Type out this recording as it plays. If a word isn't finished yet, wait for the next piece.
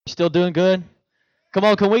Still doing good? Come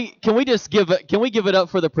on, can we just give it up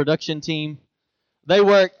for the production team? They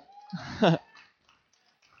work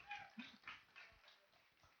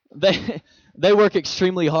they they work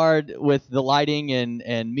extremely hard with the lighting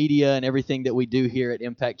and media and everything that we do here at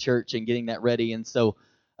Impact Church and getting that ready. And so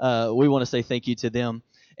we want to say thank you to them.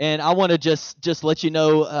 And I want to just let you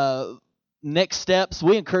know next steps.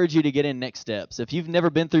 We encourage you to get in next steps. If you've never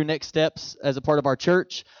been through next steps as a part of our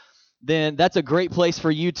church, then that's a great place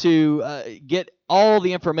for you to get all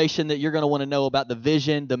the information that you're going to want to know about the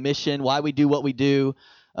vision, the mission, why we do what we do,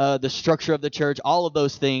 the structure of the church, all of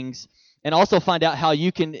those things, and also find out how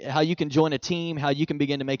you can join a team, how you can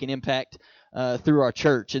begin to make an impact through our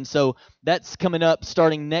church. And so that's coming up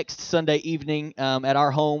starting next Sunday evening at our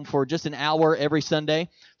home for just an hour every Sunday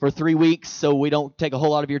for 3 weeks. So we don't take a whole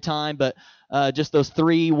lot of your time, but just those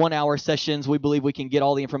 3 1-hour sessions, we believe we can get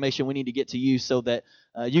all the information we need to get to you so that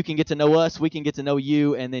you can get to know us, we can get to know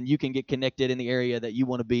you, and then you can get connected in the area that you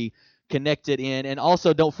want to be connected in. And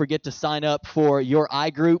also, don't forget to sign up for your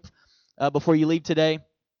iGroup before you leave today.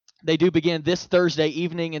 They do begin this Thursday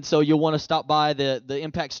evening, and so you'll want to stop by the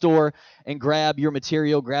Impact Store and grab your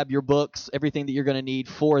material, grab your books, everything that you're going to need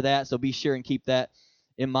for that. So be sure and keep that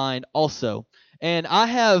in mind also. And I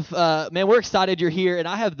have, man, we're excited you're here, and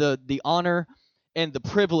I have the honor and the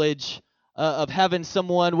privilege of having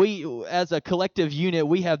someone. We, as a collective unit,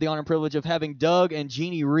 we have the honor and privilege of having Doug and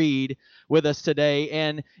Jeannie Reed with us today.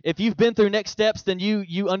 And if you've been through Next Steps, then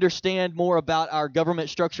you understand more about our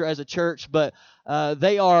government structure as a church. But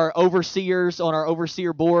they are overseers on our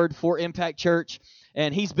overseer board for Impact Church.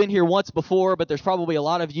 And he's been here once before, but there's probably a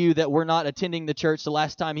lot of you that were not attending the church the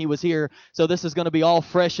last time he was here. So this is going to be all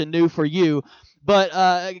fresh and new for you. But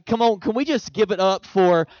come on, can we just give it up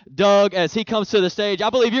for Doug as he comes to the stage? I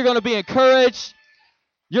believe you're going to be encouraged.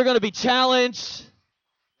 You're going to be challenged.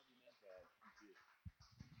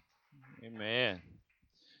 Amen.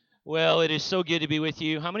 Well, it is so good to be with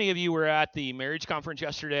you. How many of you were at the marriage conference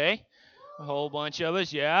yesterday? A whole bunch of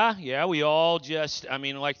us. Yeah. We all just,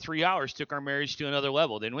 like 3 hours took our marriage to another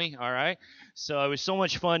level, didn't we? All right. So it was so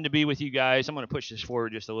much fun to be with you guys. I'm going to push this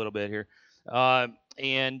forward just a little bit here.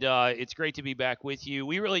 And it's great to be back with you.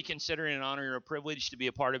 We really consider it an honor and a privilege to be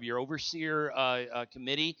a part of your overseer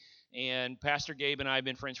committee. And Pastor Gabe and I have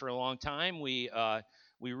been friends for a long time. We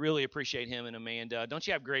really appreciate him and Amanda. Don't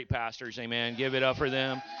you have great pastors? Amen. Give it up for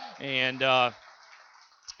them.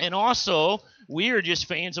 And also, we are just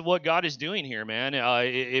fans of what God is doing here, man.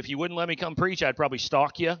 If you wouldn't let me come preach, I'd probably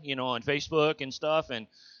stalk you, on Facebook and stuff, and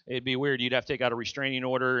it'd be weird. You'd have to take out a restraining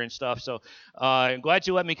order and stuff. So I'm glad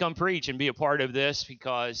you let me come preach and be a part of this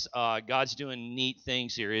because God's doing neat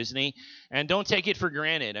things here, isn't he? And don't take it for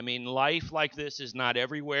granted. Life like this is not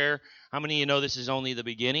everywhere. How many of you know this is only the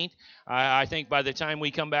beginning? I think by the time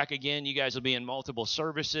we come back again, you guys will be in multiple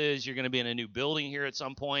services. You're going to be in a new building here at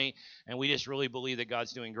some point, and we just really believe that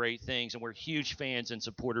God's doing great things, and we're huge fans and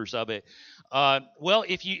supporters of it. Well,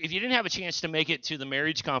 if you didn't have a chance to make it to the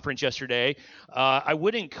marriage conference yesterday, I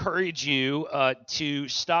would encourage you to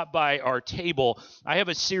stop by our table. I have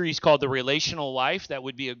a series called The Relational Life that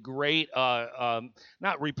would be a great,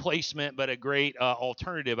 not replacement, but a great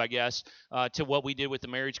alternative, I guess, to what we did with the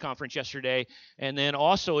marriage conference yesterday. And then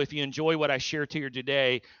also, if you enjoy what I share to you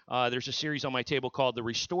today, there's a series on my table called The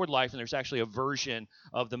Restored Life, and there's actually a version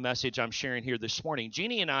of the message I'm sharing here this morning.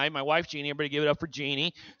 Jeannie and I, my wife Jeannie, everybody give it up for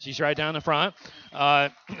Jeannie. She's right down the front.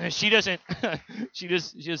 She doesn't, she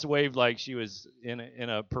just waved like she was in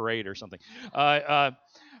a parade or something.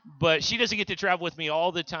 But she doesn't get to travel with me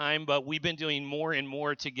all the time, but we've been doing more and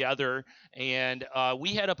more together. And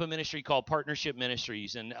we head up a ministry called Partnership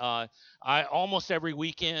Ministries. And I almost every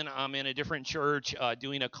weekend I'm in a different church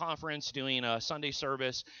doing a conference, doing a Sunday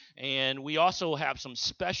service. And we also have some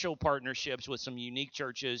special partnerships with some unique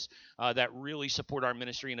churches that really support our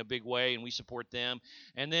ministry in a big way, and we support them.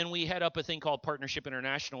 And then we head up a thing called Partnership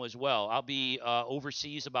International as well. I'll be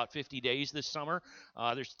overseas about 50 days this summer.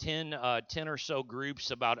 There's 10 or so groups,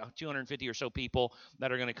 about 250 or so people that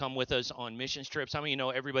are going to come with us on missions trips. How many of you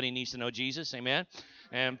know everybody needs to know Jesus? Amen.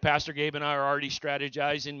 And Pastor Gabe and I are already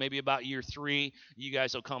strategizing. Maybe about year 3, you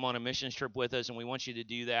guys will come on a missions trip with us, and we want you to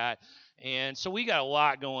do that. And so we got a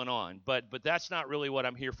lot going on, but that's not really what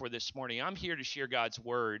I'm here for this morning. I'm here to share God's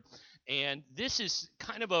word, and this is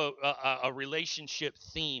kind of a relationship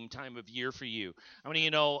theme time of year for you. How many of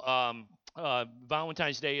you know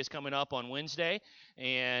Valentine's Day is coming up on Wednesday,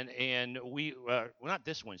 and we well, not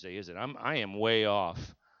this Wednesday, is it? I am way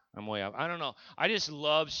off. I'm way off. I don't know. I just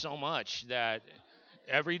love so much that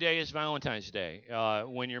every day is Valentine's Day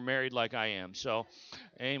when you're married like I am. So,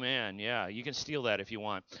 amen. Yeah, you can steal that if you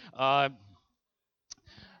want.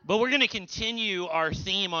 But we're going to continue our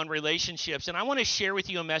theme on relationships, and I want to share with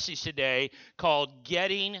you a message today called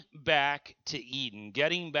Getting Back to Eden.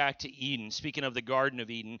 Getting Back to Eden, speaking of the Garden of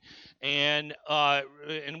Eden. And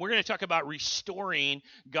we're going to talk about restoring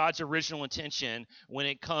God's original intention when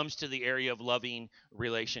it comes to the area of loving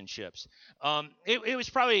relationships. It was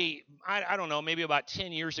probably, I don't know, maybe about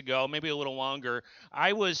 10 years ago, maybe a little longer.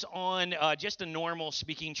 I was on just a normal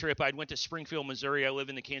speaking trip. I went to Springfield, Missouri. I live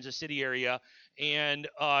in the Kansas City area. And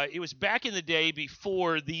it was back in the day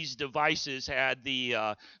before these devices had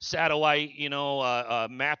the satellite,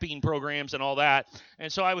 mapping programs and all that.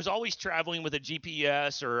 And so I was always traveling with a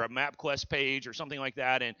GPS or a MapQuest page or something like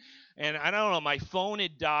that. And I don't know, my phone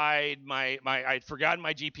had died. I'd forgotten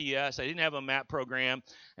my GPS. I didn't have a map program.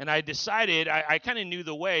 And I decided, I kind of knew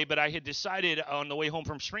the way, but I had decided on the way home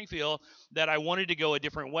from Springfield that I wanted to go a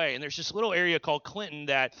different way. And there's this little area called Clinton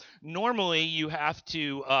that normally you have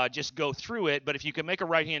to just go through it. But if you can make a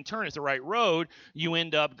right-hand turn at the right road, you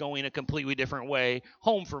end up going a completely different way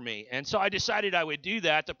home for me. And so I decided I would do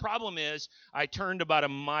that. The problem is I turned about a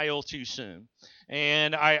mile too soon.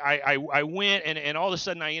 And I went, and all of a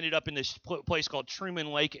sudden I ended up in this place called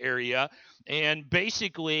Truman Lake area. And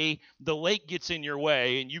basically, the lake gets in your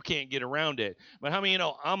way, and you can't get around it. But how many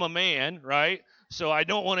I'm a man, right? So I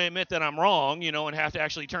don't want to admit that I'm wrong, and have to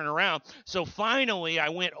actually turn around. So finally, I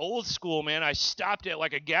went old school, man. I stopped at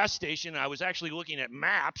like a gas station. I was actually looking at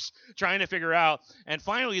maps, trying to figure out. And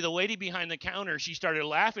finally, the lady behind the counter, she started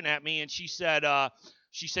laughing at me, and she said,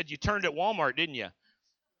 "You turned at Walmart, didn't you?"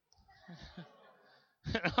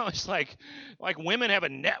 And I was like women have a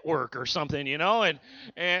network or something, and I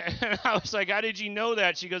was like, how did you know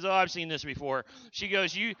that? She goes, oh, I've seen this before. She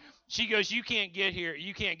goes, you can't get here,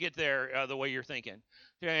 you can't get there the way you're thinking.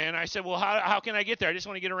 And I said, well, how can I get there? I just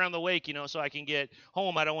want to get around the lake, so I can get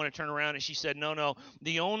home. I don't want to turn around. And she said, no,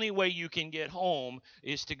 the only way you can get home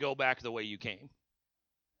is to go back the way you came.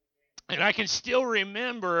 And I can still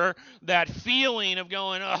remember that feeling of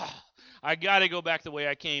going, oh, I got to go back the way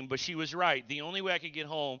I came. But she was right. The only way I could get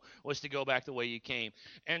home was to go back the way you came.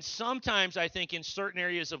 And sometimes I think in certain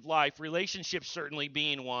areas of life, relationships certainly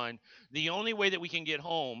being one, the only way that we can get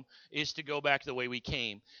home is to go back the way we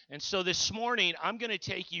came. And so this morning, I'm going to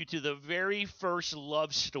take you to the very first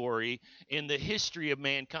love story in the history of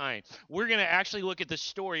mankind. We're going to actually look at the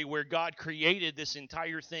story where God created this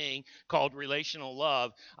entire thing called relational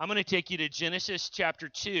love. I'm going to take you to Genesis chapter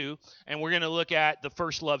 2, and we're going to look at the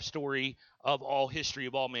first love story of all history,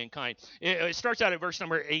 of all mankind. It starts out at verse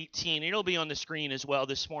number 18. It'll be on the screen as well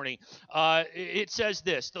this morning. It says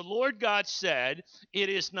this: the Lord God said, it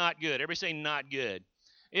is not good. Everybody say not good.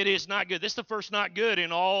 It is not good. This is the first not good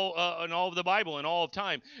in all of the Bible, in all of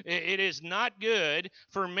time. It is not good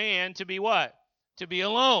for man to be what? To be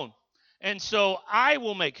alone. And so I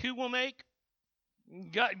will make. Who will make?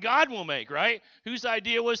 God will make, right? Whose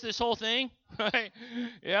idea was this whole thing? Right?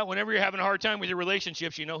 Yeah, whenever you're having a hard time with your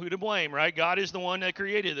relationships, you know who to blame, right? God is the one that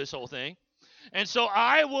created this whole thing. And so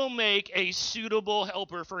I will make a suitable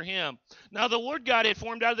helper for him. Now the Lord God had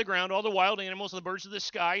formed out of the ground all the wild animals and the birds of the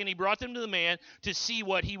sky, and he brought them to the man to see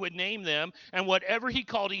what he would name them. And whatever he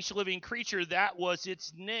called each living creature, that was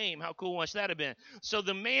its name. How cool must that have been? So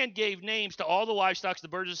the man gave names to all the livestock, the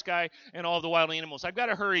birds of the sky, and all of the wild animals. I've got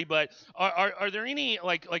to hurry, but are there any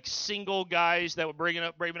like single guys that were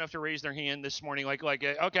brave enough to raise their hand this morning?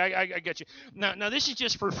 Okay, I get you. Now this is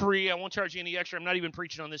just for free. I won't charge you any extra. I'm not even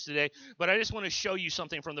preaching on this today, but I just want to show you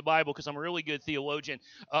something from the Bible because I'm a really good theologian.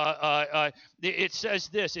 It says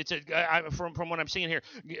this. From what I'm seeing here,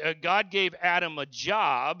 God gave Adam a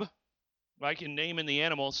job. I can name in the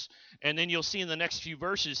animals, and then you'll see in the next few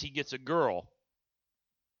verses he gets a girl.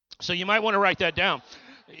 So you might want to write that down.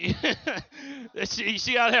 You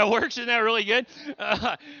see how that works? Isn't that really good?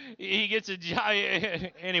 He gets a job.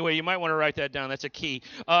 Anyway, you might want to write that down. That's a key.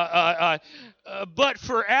 But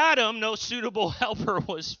for Adam, no suitable helper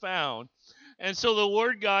was found. And so the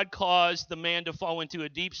Lord God caused the man to fall into a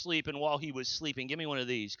deep sleep, and while he was sleeping, give me one of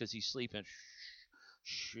these because he's sleeping.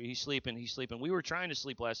 He's sleeping. We were trying to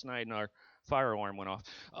sleep last night, and our fire alarm went off.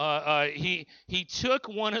 He took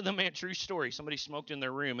one of the man. True story. Somebody smoked in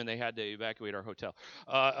their room, and they had to evacuate our hotel.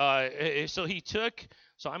 So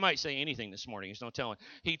I might say anything this morning. There's no telling.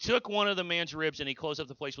 He took one of the man's ribs, and he closed up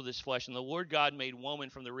the place with his flesh. And the Lord God made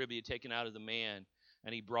woman from the rib he had taken out of the man,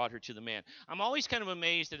 and he brought her to the man. I'm always kind of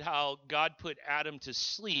amazed at how God put Adam to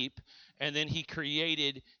sleep, and then he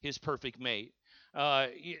created his perfect mate.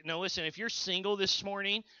 Now listen, if you're single this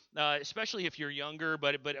morning, especially if you're younger,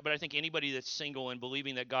 but I think anybody that's single and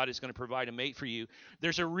believing that God is going to provide a mate for you,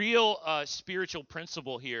 there's a real spiritual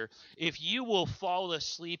principle here. If you will fall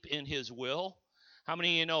asleep in his will, how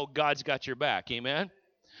many of you know God's got your back? Amen?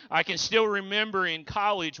 I can still remember in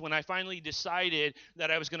college when I finally decided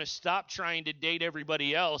that I was going to stop trying to date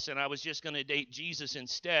everybody else and I was just going to date Jesus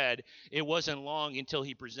instead. It wasn't long until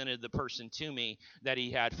he presented the person to me that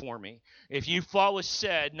he had for me. If you follow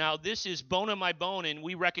said, now this is bone of my bone, and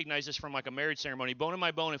we recognize this from like a marriage ceremony, bone of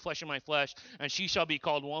my bone and flesh of my flesh, and she shall be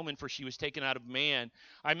called woman, for she was taken out of man.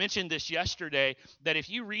 I mentioned this yesterday, that if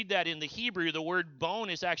you read that in the Hebrew, the word bone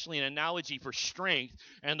is actually an analogy for strength,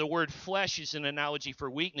 and the word flesh is an analogy for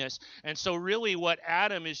weakness. And so really what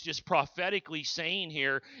Adam is just prophetically saying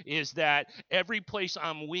here is that every place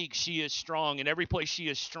I'm weak, she is strong, and every place she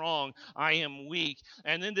is strong, I am weak.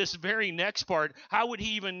 And then this very next part, how would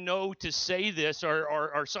he even know to say this,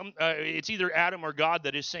 or some it's either Adam or God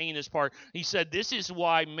that is saying this part. He said, this is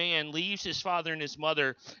why man leaves his father and his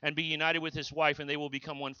mother and be united with his wife, and they will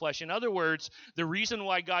become one flesh. In other words, the reason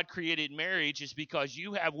why God created marriage is because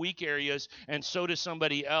you have weak areas and so does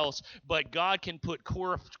somebody else, but God can put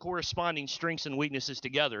corresponding strengths and weaknesses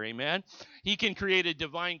together. Amen. He can create a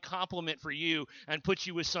divine complement for you and put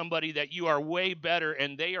you with somebody that you are way better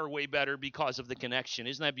and they are way better because of the connection.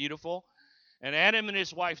 Isn't that beautiful? And Adam and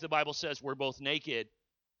his wife, the Bible says, were both naked,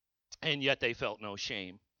 and yet they felt no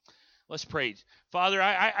shame. Let's pray. Father,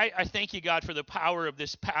 I thank you, God, for the power of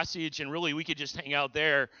this passage, and really we could just hang out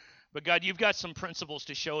there. But God, you've got some principles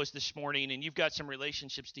to show us this morning, and you've got some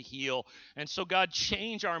relationships to heal. And so, God,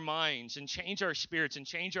 change our minds and change our spirits and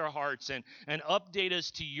change our hearts and update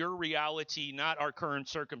us to your reality, not our current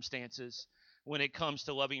circumstances, when it comes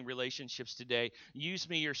to loving relationships today. Use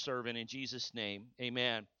me, your servant, in Jesus' name.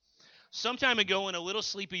 Amen. Some time ago in a little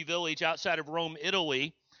sleepy village outside of Rome,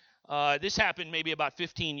 Italy, this happened maybe about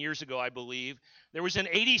 15 years ago, I believe. There was an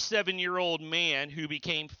 87-year-old man who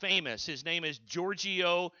became famous. His name is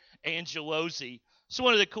Giorgio Angelosi. It's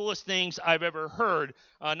one of the coolest things I've ever heard.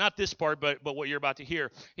 Not this part, but what you're about to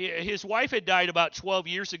hear. His wife had died about 12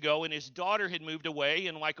 years ago, and his daughter had moved away.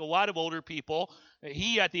 And like a lot of older people,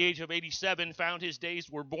 he, at the age of 87, found his days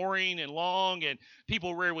were boring and long, and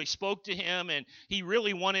people rarely spoke to him, and he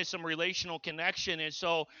really wanted some relational connection. And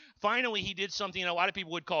so finally he did something a lot of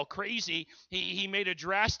people would call crazy. He made a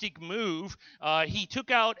drastic move. He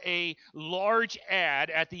took out a large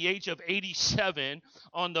ad at the age of 87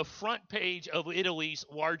 on the front page of Italy's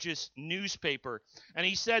largest newspaper. And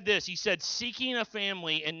he said this. He said, seeking a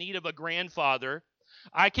family in need of a grandfather,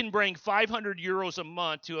 I can bring 500 euros a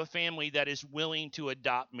month to a family that is willing to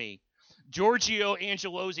adopt me. Giorgio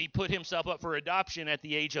Angelosi put himself up for adoption at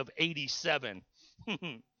the age of 87.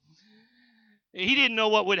 He didn't know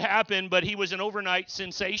what would happen, but he was an overnight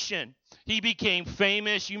sensation. He became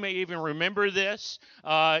famous. You may even remember this.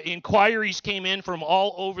 Inquiries came in from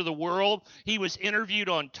all over the world. He was interviewed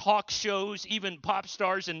on talk shows. Even pop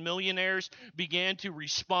stars and millionaires began to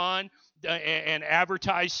respond and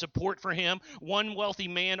advertise support for him. One wealthy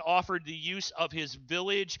man offered the use of his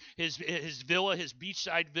village, his villa, his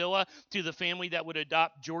beachside villa, to the family that would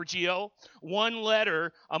adopt Giorgio. One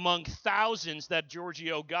letter among thousands that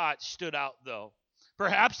Giorgio got stood out, though.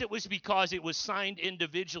 Perhaps it was because it was signed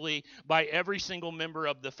individually by every single member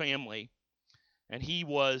of the family, and he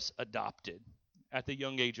was adopted at the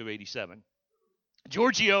young age of 87.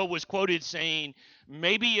 Giorgio was quoted saying,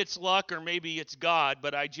 maybe it's luck or maybe it's God,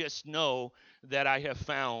 but I just know that I have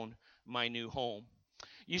found my new home.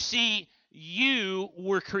 You see, you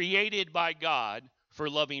were created by God for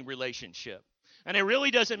loving relationship. And it really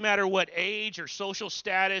doesn't matter what age or social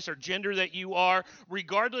status or gender that you are.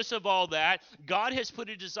 Regardless of all that, God has put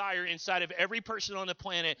a desire inside of every person on the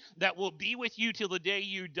planet that will be with you till the day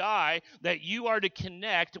you die, that you are to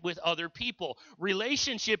connect with other people.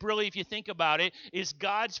 Relationship, really, if you think about it, is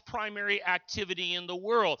God's primary activity in the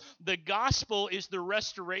world. The gospel is the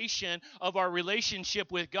restoration of our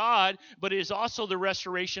relationship with God, but it is also the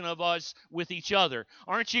restoration of us with each other.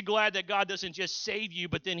 Aren't you glad that God doesn't just save you,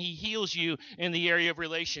 but then he heals you in the area of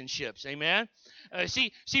relationships? Amen.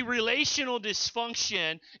 See, relational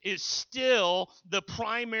dysfunction is still the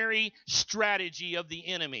primary strategy of the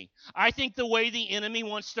enemy. I think the way the enemy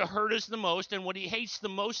wants to hurt us the most, and what he hates the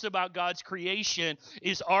most about God's creation,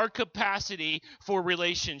 is our capacity for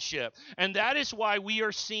relationship. And that is why we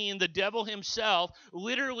are seeing the devil himself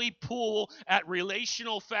literally pull at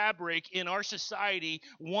relational fabric in our society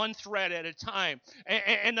one thread at a time.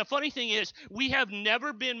 And the funny thing is, we have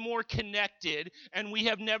never been more connected, and we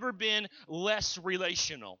have never been less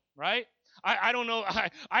relational, right? I don't know.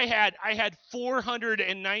 I had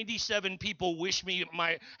 497 people wish me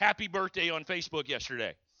my happy birthday on Facebook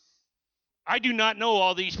yesterday. I do not know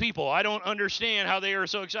all these people. I don't understand how they are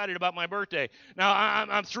so excited about my birthday. Now,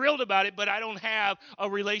 I'm thrilled about it, but I don't have a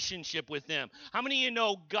relationship with them. How many of you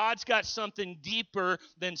know God's got something deeper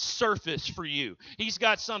than surface for you? He's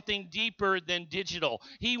got something deeper than digital.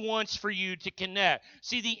 He wants for you to connect.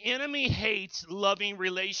 See, the enemy hates loving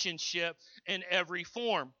relationship in every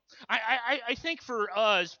form. I think for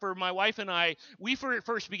us, for my wife and I, we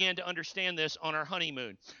first began to understand this on our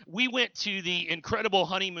honeymoon. We went to the incredible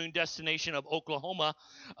honeymoon destination of Oklahoma.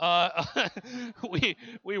 Uh,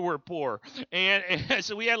 we were poor, and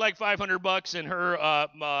so we had like $500, and her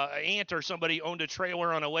aunt or somebody owned a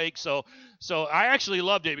trailer on a lake. So I actually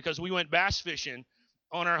loved it because we went bass fishing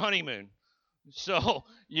on our honeymoon. So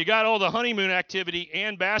you got all the honeymoon activity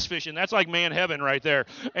and bass fishing. That's like man heaven right there.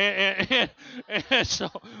 And so,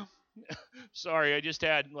 sorry, I just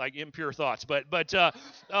had like impure thoughts. But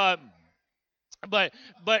I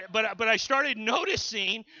started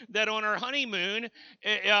noticing that on our honeymoon,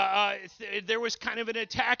 there was kind of an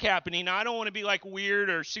attack happening. Now, I don't want to be like weird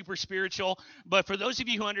or super spiritual, but for those of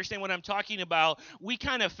you who understand what I'm talking about, we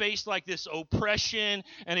kind of faced like this oppression,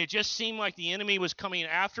 and it just seemed like the enemy was coming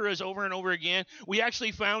after us over and over again. We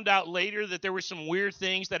actually found out later that there were some weird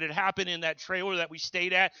things that had happened in that trailer that we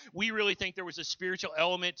stayed at. We really think there was a spiritual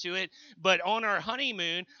element to it. But on our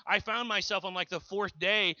honeymoon, I found myself on like the fourth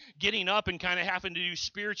day getting up and kind of having to do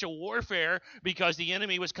spiritual warfare because the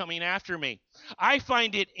enemy was coming after me. I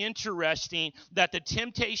find it interesting that the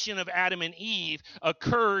temptation of Adam and Eve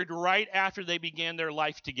occurred right after they began their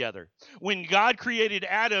life together. When God created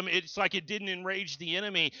Adam, it's like it didn't enrage the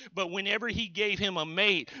enemy, but whenever he gave him a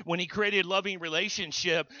mate, when he created loving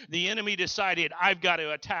relationship, the enemy decided, I've got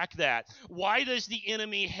to attack that. Why does the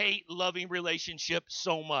enemy hate loving relationship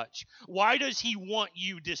so much? Why does he want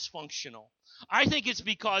you dysfunctional? I think it's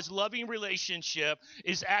because loving relationship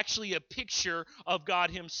is actually a picture of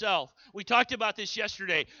God himself. We talked about this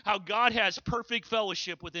yesterday, how God has perfect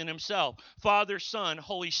fellowship within himself. Father, Son,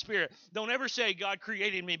 Holy Spirit. Don't ever say God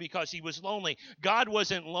created me because he was lonely. God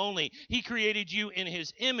wasn't lonely. He created you in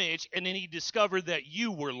his image, and then he discovered that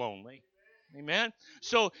you were lonely. Amen.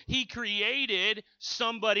 So he created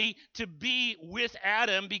somebody to be with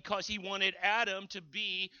Adam because he wanted Adam to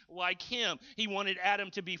be like him. He wanted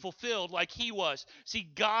Adam to be fulfilled like he was. See,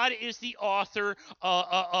 God is the author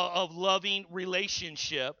of loving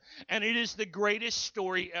relationship, and it is the greatest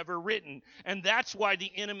story ever written. And that's why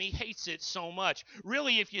the enemy hates it so much.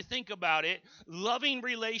 Really, if you think about it, loving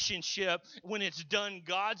relationship, when it's done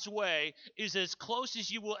God's way, is as close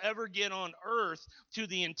as you will ever get on earth to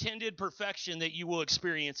the intended perfection that you will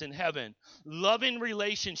experience in heaven. Loving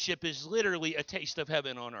relationship is literally a taste of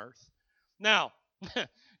heaven on earth. Now,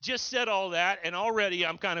 just said all that, and already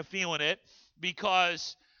I'm kind of feeling it,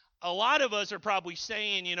 because a lot of us are probably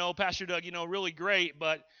saying, Pastor Doug, really great,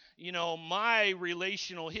 but, my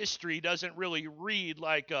relational history doesn't really read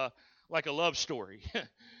like a love story.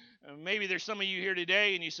 Maybe there's some of you here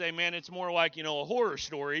today and you say, man, it's more like, a horror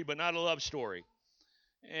story, but not a love story.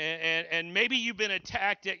 And maybe you've been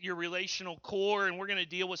attacked at your relational core, and we're going to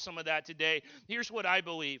deal with some of that today. Here's what I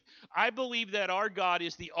believe. I believe that our God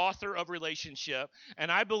is the author of relationship,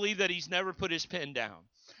 and I believe that he's never put his pen down.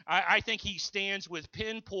 I think he stands with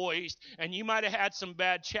pen poised, and you might have had some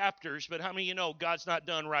bad chapters, but how many of you know God's not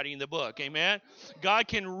done writing the book? Amen? God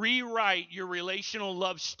can rewrite your relational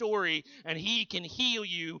love story, and he can heal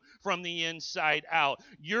you from the inside out.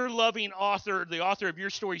 Your loving author, the author of your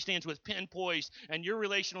story, stands with pen poised, and your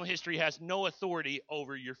relational history has no authority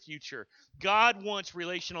over your future. God wants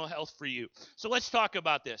relational health for you. So let's talk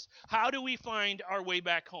about this. How do we find our way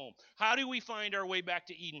back home? How do we find our way back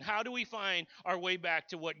to Eden? How do we find our way back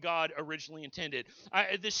to what God originally intended?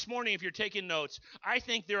 This morning, if you're taking notes, I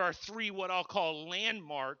think there are 3 what I'll call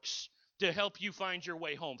landmarks to help you find your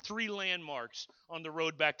way home. 3 landmarks on the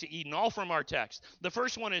road back to Eden, all from our text. The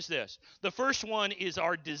first one is this. The first one is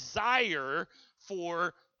our desire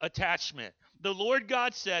for attachment. The Lord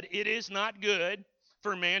God said, it is not good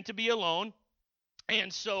for man to be alone,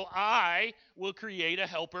 and so I will create a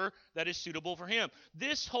helper that is suitable for him.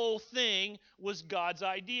 This whole thing was God's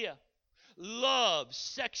idea. Love,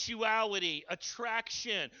 sexuality,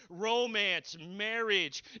 attraction, romance,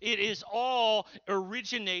 marriage, it is all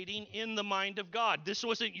originating in the mind of God. This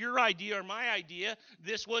wasn't your idea or my idea.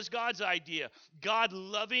 This was God's idea. God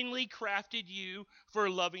lovingly crafted you for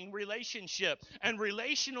a loving relationship. And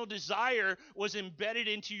relational desire was embedded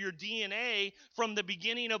into your DNA from the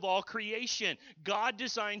beginning of all creation. God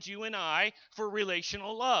designed you and I for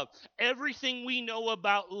relational love. Everything we know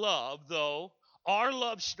about love, though, our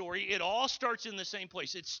love story, it all starts in the same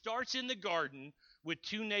place. It starts in the garden with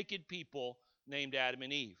 2 naked people named Adam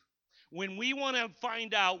and Eve. When we want to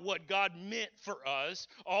find out what God meant for us,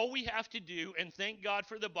 all we have to do, and thank God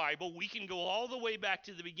for the Bible, we can go all the way back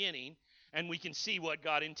to the beginning and we can see what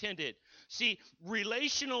God intended. See,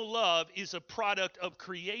 relational love is a product of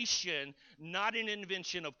creation, not an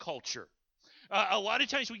invention of culture. A lot of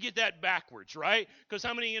times we get that backwards, right? Because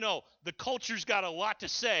how many of you know the culture's got a lot to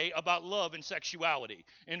say about love and sexuality?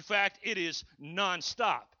 In fact, it is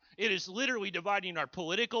nonstop. It is literally dividing our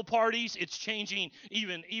political parties. It's changing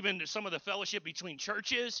even some of the fellowship between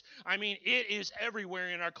churches. I mean, it is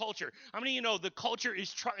everywhere in our culture. How many of you know the culture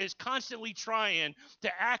is constantly trying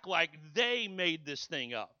to act like they made this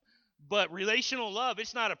thing up? But relational love,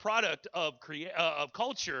 it's not a product of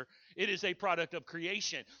culture. It is a product of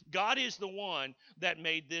creation. God is the one that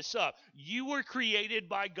made this up. You were created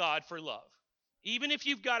by God for love. Even if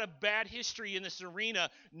you've got a bad history in this arena,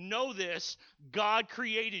 know this: God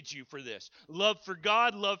created you for this. Love for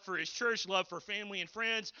God, love for His church, love for family and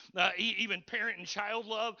friends, even parent and child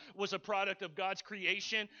love was a product of God's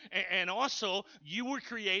creation. And also, you were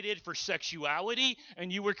created for sexuality,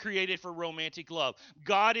 and you were created for romantic love.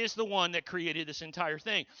 God is the one that created this entire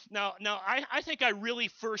thing. Now, I think I really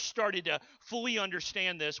first started to fully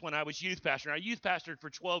understand this when I was youth pastor. I youth pastored for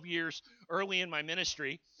 12 years early in my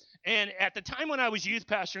ministry. And at the time when I was youth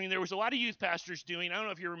pastoring, there was a lot of youth pastors doing, I don't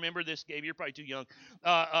know if you remember this, Gabe, you're probably too young,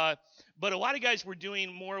 but a lot of guys were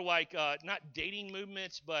doing more like, not dating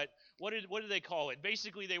movements, but what did they call it?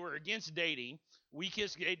 Basically, they were against dating. We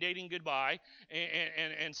kiss dating goodbye,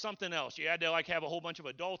 and something else. You had to like have a whole bunch of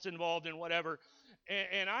adults involved in whatever.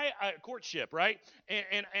 And I courtship, right?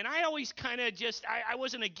 And I always kind of just, I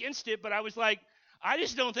wasn't against it, but I was like, I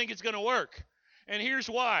just don't think it's going to work. And here's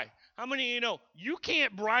why. How many of you know you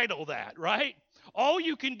can't bridle that, right? All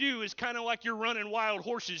you can do is kind of like you're running wild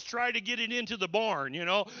horses, try to get it into the barn, you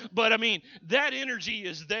know. But I mean, that energy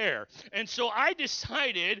is there. And so I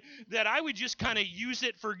decided that I would just kind of use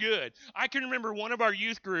it for good. I can remember one of our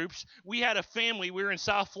youth groups, we had a family, we were in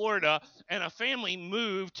South Florida, and a family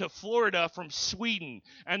moved to Florida from Sweden.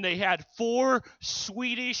 And they had 4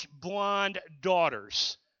 Swedish blonde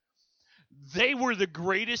daughters. They were the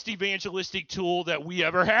greatest evangelistic tool that we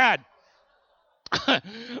ever had.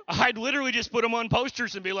 I'd literally just put them on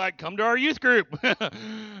posters and be like, come to our youth group.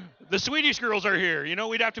 The Swedish girls are here. You know,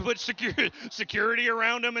 we'd have to put security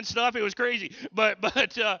around them and stuff. It was crazy. But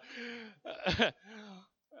how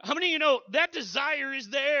many of you know that desire is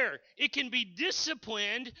there? It can be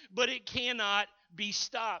disciplined, but it cannot be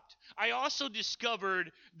stopped. I also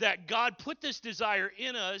discovered that God put this desire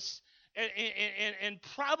in us. And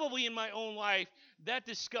probably in my own life, that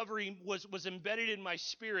discovery was embedded in my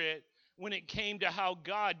spirit when it came to how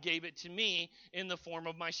God gave it to me in the form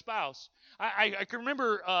of my spouse. I can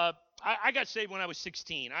remember I got saved when I was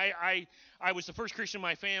 16. I was the first Christian in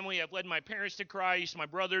my family. I've led my parents to Christ, my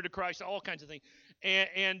brother to Christ, all kinds of things.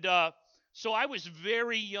 So I was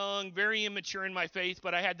very young, very immature in my faith,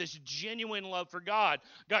 but I had this genuine love for God.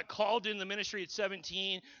 Got called in the ministry at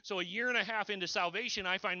 17. So a year and a half into salvation,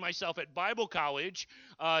 I find myself at Bible college.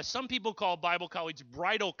 Some people call Bible college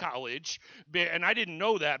bridal college, and I didn't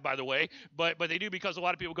know that, by the way, but they do because a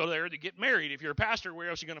lot of people go there to get married. If you're a pastor, where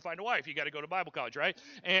else are you going to find a wife? You got to go to Bible college, right?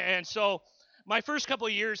 And so my first couple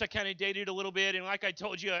of years, I kind of dated a little bit, and like I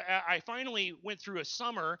told you, I finally went through a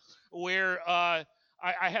summer where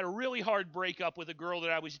I had a really hard breakup with a girl that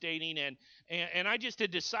I was dating, and I just had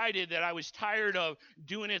decided that I was tired of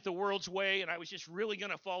doing it the world's way, and I was just really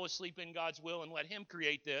going to fall asleep in God's will and let Him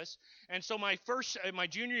create this. And so my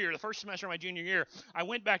junior year, the first semester of my junior year, I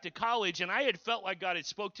went back to college, and I had felt like God had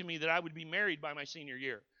spoke to me that I would be married by my senior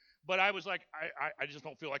year. But I was like, I just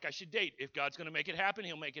don't feel like I should date. If God's going to make it happen,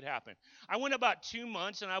 He'll make it happen. I went about 2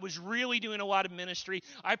 months, and I was really doing a lot of ministry.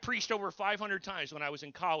 I preached over 500 times when I was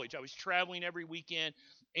in college. I was traveling every weekend.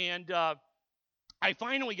 And I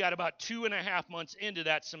finally got about 2.5 months into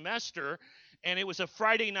that semester, and it was a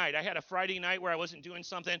Friday night. I had a Friday night where I wasn't doing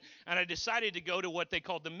something, and I decided to go to what they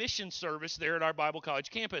called the mission service there at our Bible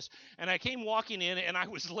college campus. And I came walking in, and I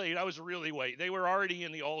was late. I was really late. They were already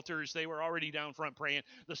in the altars. They were already down front praying.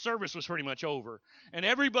 The service was pretty much over. And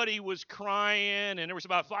everybody was crying, and there was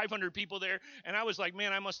about 500 people there. And I was like,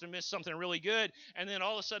 man, I must have missed something really good. And then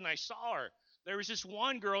all of a sudden I saw her. There was this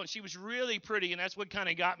one girl, and she was really pretty, and that's what kind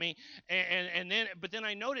of got me. But then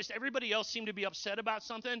I noticed everybody else seemed to be upset about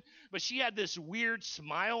something, but she had this weird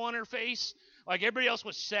smile on her face. Like everybody else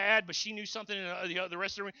was sad, but she knew something in the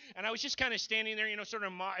rest of the room. And I was just kind of standing there, sort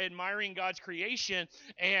of admiring God's creation.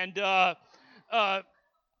 And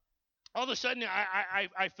all of a sudden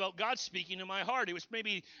I felt God speaking to my heart. It was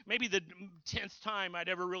maybe the 10th time I'd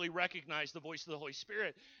ever really recognized the voice of the Holy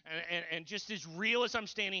Spirit. And just as real as I'm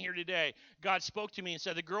standing here today, God spoke to me and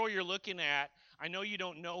said, the girl you're looking at, I know you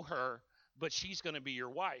don't know her, but she's going to be your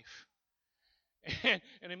wife.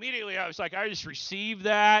 And immediately I was like, I just received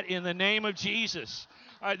that in the name of Jesus.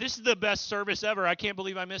 This is the best service ever. I can't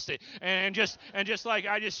believe I missed it. And just like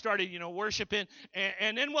I just started, worshiping.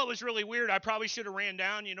 And then what was really weird, I probably should have ran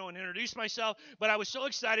down, and introduced myself. But I was so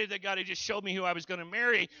excited that God had just showed me who I was going to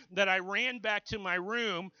marry that I ran back to my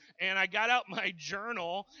room and I got out my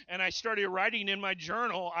journal and I started writing in my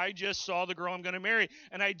journal, I just saw the girl I'm going to marry.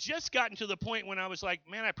 And I just gotten to the point when I was like,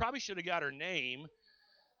 man, I probably should have got her name.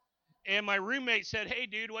 And my roommate said, hey,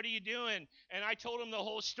 dude, what are you doing? And I told him the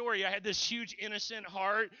whole story. I had this huge innocent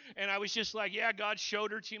heart, and I was just like, yeah, God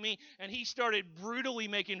showed her to me. And he started brutally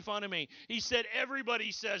making fun of me. He said,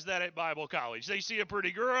 everybody says that at Bible college. They see a pretty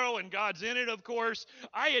girl, and God's in it, of course.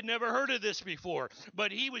 I had never heard of this before.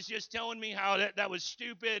 But he was just telling me how that was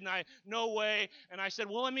stupid, and no way. And I said,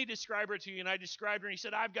 well, let me describe her to you. And I described her, and he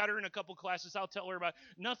said, I've got her in a couple classes. I'll tell her about it.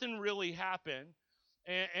 Nothing really happened.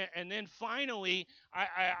 And then finally,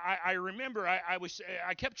 I remember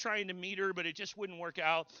I kept trying to meet her, but it just wouldn't work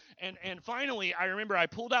out. And finally, I remember I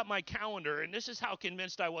pulled out my calendar, and this is how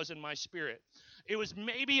convinced I was in my spirit. It was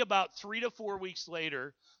maybe about 3 to 4 weeks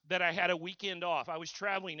later that I had a weekend off. I was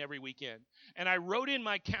traveling every weekend. And I wrote in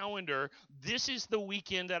my calendar, this is the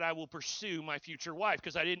weekend that I will pursue my future wife,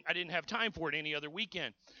 because I didn't have time for it any other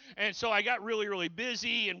weekend. And so I got really, really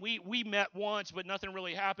busy, and we met once, but nothing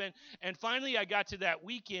really happened. And finally I got to that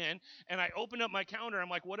weekend, and I opened up my calendar. I'm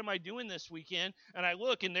like, what am I doing this weekend? And I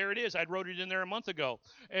look, and there it is. I'd wrote it in there a month ago.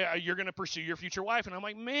 You're going to pursue your future wife. And I'm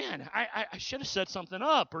like, man, I should have set something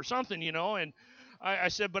up or something, and I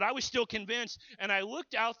said, but I was still convinced, and I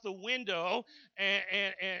looked out the window,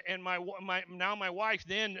 and my wife,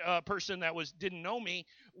 then person that didn't know me,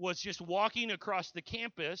 was just walking across the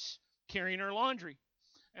campus carrying her laundry,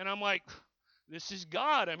 and I'm like, this is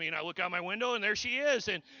God. I mean, I look out my window, and there she is,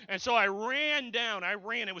 and so I ran down.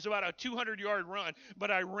 It was about a 200-yard run,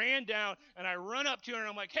 but I ran down, and I run up to her, and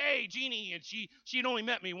I'm like, hey, Jeannie, and she'd only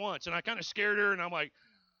met me once, and I kind of scared her, and I'm like,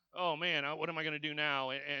 oh man, what am I going to do now?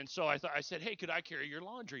 And so I said, hey, could I carry your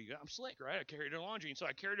laundry? I'm slick, right? I carried her laundry. And so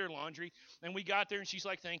I carried her laundry, and we got there, and she's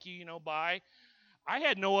like, thank you, bye. I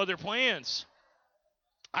had no other plans.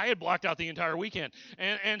 I had blocked out the entire weekend,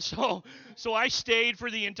 and so I stayed for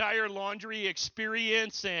the entire laundry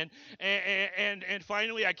experience, and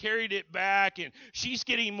finally I carried it back, and she's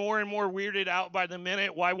getting more and more weirded out by the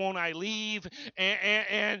minute. Why won't I leave?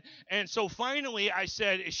 And so finally I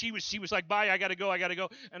said, she was like, bye, I gotta go,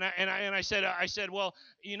 and I said, well,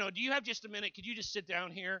 do you have just a minute? Could you just sit down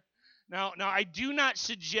here? Now I do not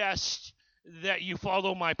suggest that you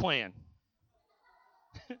follow my plan.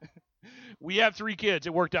 We have 3 kids.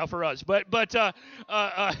 It worked out for us. But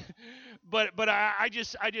I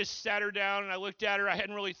just sat her down, and I looked at her. I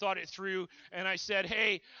hadn't really thought it through, and I said,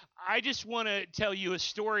 hey, I just want to tell you a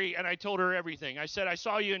story. And I told her everything. I said, I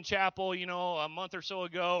saw you in chapel, a month or so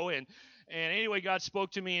ago, and anyway, God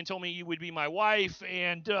spoke to me and told me you would be my wife,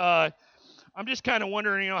 and I'm just kind of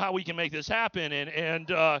wondering, how we can make this happen, and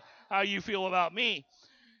how you feel about me.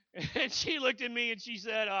 And she looked at me and she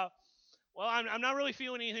said, well, I'm not really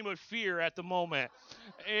feeling anything but fear at the moment.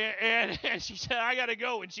 And she said, I got to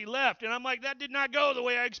go. And she left. And I'm like, that did not go the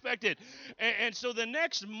way I expected. And so the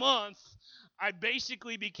next month, I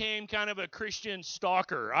basically became kind of a Christian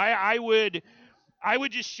stalker. I would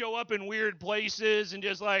just show up in weird places and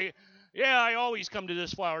just like, yeah, I always come to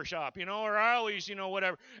this flower shop, or I always,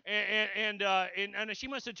 whatever. And she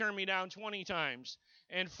must have turned me down 20 times.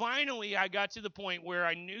 And finally, I got to the point where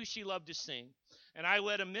I knew she loved to sing. And I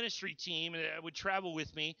led a ministry team that would travel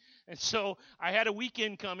with me. And so I had a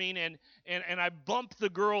weekend coming, and I bumped the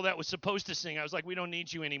girl that was supposed to sing. I was like, we don't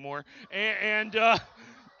need you anymore. And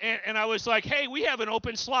I was like, hey, we have an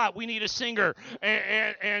open slot. We need a singer.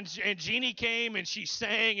 And Jeannie came, and she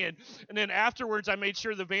sang. And then afterwards, I made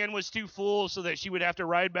sure the van was too full so that she would have to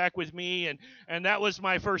ride back with me. And that was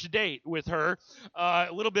my first date with her. A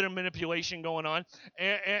little bit of manipulation going on.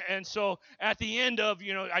 And so at the end of,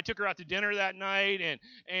 I took her out to dinner that night.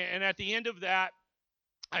 And at the end of that,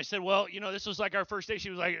 I said, well, this was like our first date. She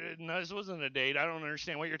was like, no, this wasn't a date. I don't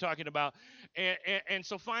understand what you're talking about. And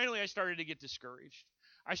so finally, I started to get discouraged.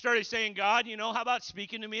 I started saying, God, how about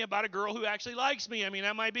speaking to me about a girl who actually likes me? I mean,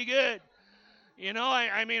 that might be good.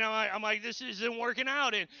 I'm like, this isn't working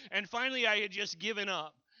out. And finally, I had just given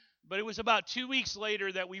up. But it was about 2 weeks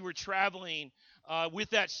later that we were traveling with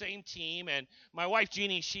that same team. And my wife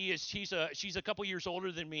Jeannie, she's a couple years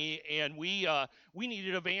older than me, and we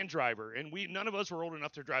needed a van driver, and none of us were old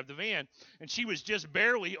enough to drive the van, and she was just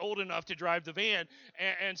barely old enough to drive the van.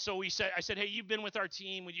 And so I said, hey, you've been with our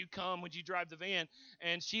team. Would you come? Would you drive the van?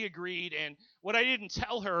 And she agreed. And what I didn't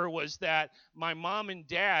tell her was that my mom and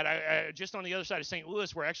dad, just on the other side of St.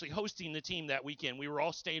 Louis, were actually hosting the team that weekend. We were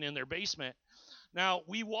all staying in their basement. Now,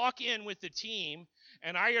 we walk in with the team,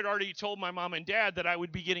 and I had already told my mom and dad that I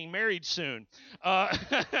would be getting married soon. And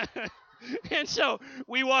so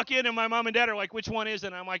we walk in, and my mom and dad are like, which one is it?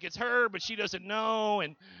 And I'm like, it's her, but she doesn't know,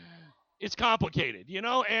 and it's complicated, you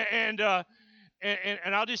know? And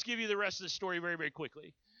I'll just give you the rest of the story very, very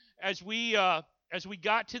quickly. As we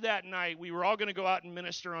got to that night, we were all going to go out and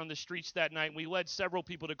minister on the streets that night. We led several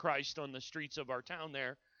people to Christ on the streets of our town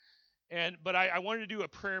there. But I wanted to do a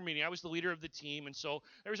prayer meeting. I was the leader of the team, and so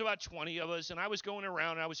there was about 20 of us, and I was going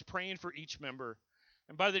around, and I was praying for each member.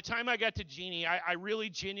 And by the time I got to Jeannie, I really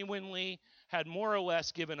genuinely had more or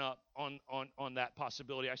less given up on that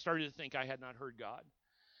possibility. I started to think I had not heard God.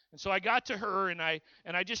 And so I got to her, and I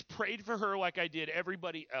just prayed for her like I did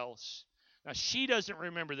everybody else. Now, she doesn't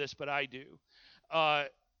remember this, but I do.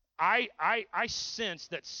 I sense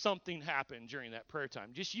that something happened during that prayer time.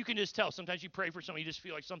 You can just tell. Sometimes you pray for something, you just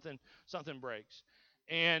feel like something breaks.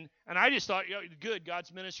 And I just thought, good,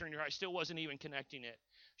 God's ministering to her. I still wasn't even connecting it.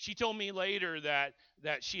 She told me later that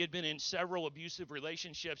she had been in several abusive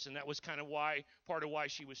relationships, and that was kind of part of why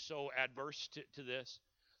she was so adverse to this.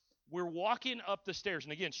 We're walking up the stairs,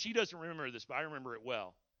 and again, she doesn't remember this, but I remember it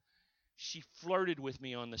well. She flirted with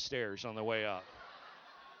me on the stairs on the way up.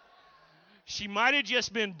 She might have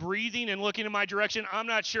just been breathing and looking in my direction. I'm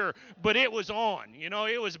not sure. But it was on.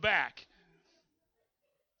 It was back.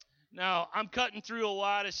 Now, I'm cutting through a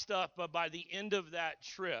lot of stuff, but by the end of that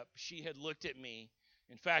trip, she had looked at me.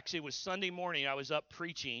 In fact, it was Sunday morning. I was up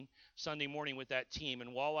preaching Sunday morning with that team.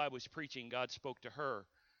 And while I was preaching, God spoke to her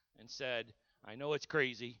and said, I know it's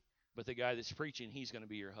crazy, but the guy that's preaching, he's going to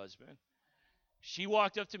be your husband. She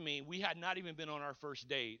walked up to me. We had not even been on our first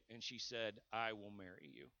date. And she said, I will marry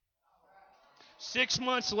you. 6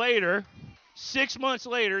 months later,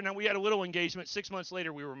 now we had a little engagement. 6 months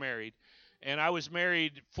later, we were married. And I was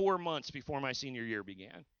married 4 months before my senior year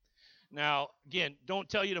began. Now, again, don't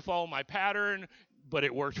tell you to follow my pattern, but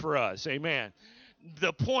it worked for us. Amen.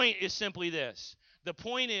 The point is simply this. The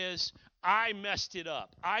point is, I messed it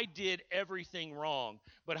up. I did everything wrong.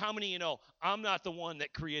 But how many of you know I'm not the one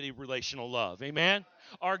that created relational love? Amen?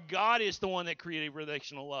 Our God is the one that created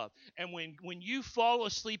relational love. And when you fall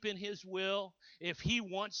asleep in His will, if He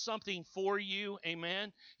wants something for you,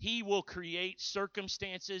 amen, He will create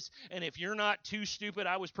circumstances. And if you're not too stupid,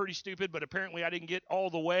 I was pretty stupid, but apparently I didn't get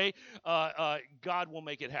all the way, God will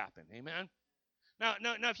make it happen. Amen? Now,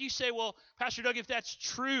 if you say, well, Pastor Doug, if that's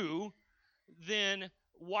true, then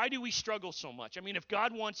why do we struggle so much? I mean, if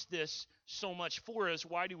God wants this so much for us,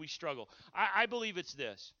 why do we struggle? I believe it's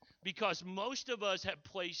this. Because most of us have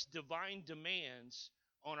placed divine demands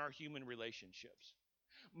on our human relationships.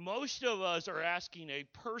 Most of us are asking a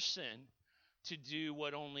person to do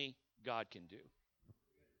what only God can do.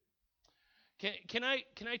 Can I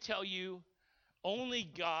tell you, only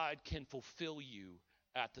God can fulfill you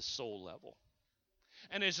at the soul level.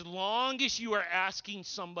 And as long as you are asking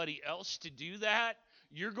somebody else to do that,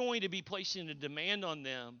 you're going to be placing a demand on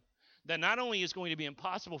them that not only is going to be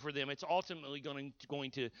impossible for them, it's ultimately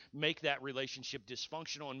going to make that relationship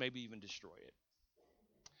dysfunctional and maybe even destroy it.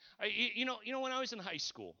 You know, when I was in high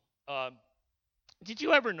school, did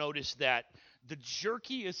you ever notice that the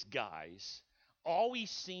jerkiest guys always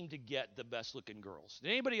seem to get the best looking girls?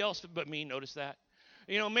 Did anybody else but me notice that?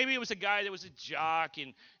 Maybe it was a guy that was a jock,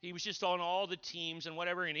 and he was just on all the teams and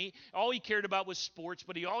whatever, and all he cared about was sports,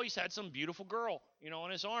 but he always had some beautiful girl,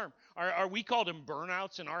 on his arm. We called them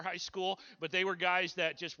burnouts in our high school, but they were guys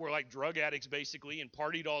that just were like drug addicts, basically, and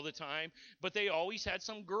partied all the time, but they always had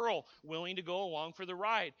some girl willing to go along for the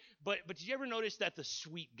ride. But did you ever notice that the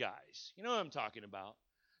sweet guys, you know what I'm talking about?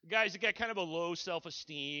 Guys that got kind of a low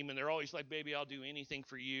self-esteem, and they're always like, baby, I'll do anything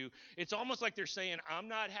for you. It's almost like they're saying, I'm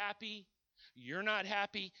not happy. You're not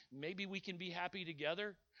happy. Maybe we can be happy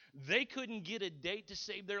together. They couldn't get a date to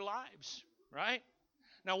save their lives, right?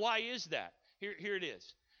 Now, why is that? Here it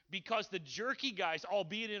is. Because the jerky guys,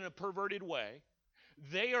 albeit in a perverted way,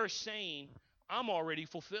 they are saying, I'm already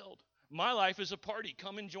fulfilled. My life is a party.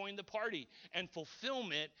 Come and join the party. And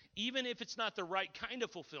fulfillment, even if it's not the right kind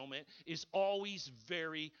of fulfillment, is always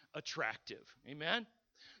very attractive. Amen?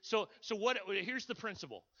 So here's the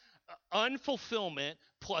principle. Unfulfillment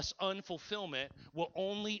plus unfulfillment will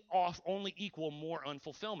only equal more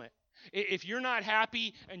unfulfillment. If you're not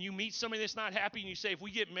happy and you meet somebody that's not happy and you say, if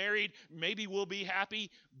we get married, maybe we'll be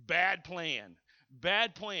happy, bad plan.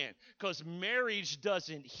 Bad plan. Because marriage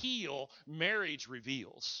doesn't heal, marriage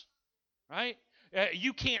reveals. Right?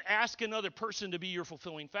 You can't ask another person to be your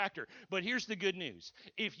fulfilling factor. But here's the good news.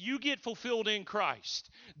 If you get fulfilled in Christ,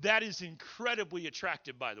 that is incredibly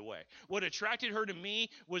attractive, by the way. What attracted her to me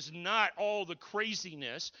was not all the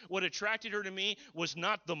craziness. What attracted her to me was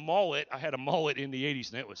not the mullet. I had a mullet in the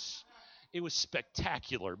 80s, and it was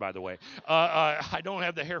spectacular, by the way. I don't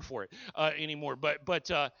have the hair for it anymore. But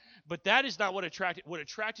that is not what attracted. What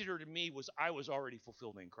attracted her to me was I was already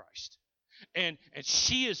fulfilled in Christ. And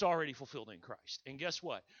she is already fulfilled in Christ. And guess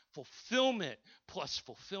what? Fulfillment plus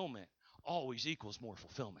fulfillment always equals more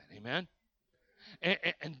fulfillment. Amen?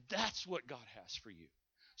 And that's what God has for you.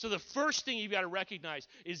 So the first thing you've got to recognize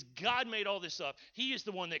is God made all this up. He is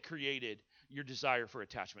the one that created your desire for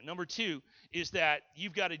attachment. Number two is that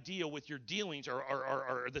you've got to deal with your dealings,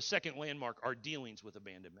 or the second landmark, our dealings with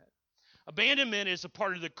abandonment. Abandonment is a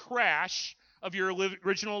part of the crash of your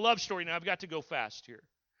original love story. Now, I've got to go fast here.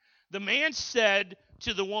 The man said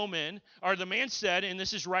to the woman, or the man said, and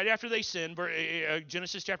this is right after they sinned,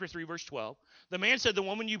 Genesis chapter 3, verse 12. The man said, the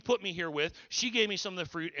woman you put me here with, she gave me some of the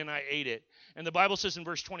fruit, and I ate it. And the Bible says in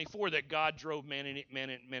verse 24 that God drove man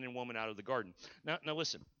and woman out of the garden. Now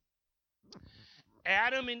listen.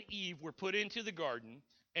 Adam and Eve were put into the garden,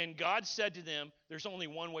 and God said to them, there's only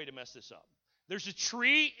one way to mess this up. There's a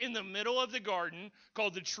tree in the middle of the garden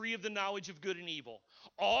called the tree of the knowledge of good and evil.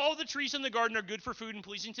 All the trees in the garden are good for food and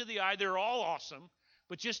pleasing to the eye. They're all awesome,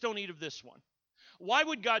 but just don't eat of this one. Why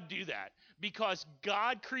would God do that? Because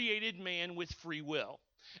God created man with free will.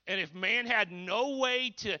 And if man had no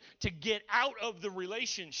way to get out of the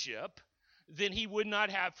relationship, then he would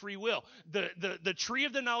not have free will. The tree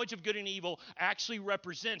of the knowledge of good and evil actually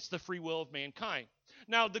represents the free will of mankind.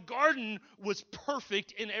 Now, the garden was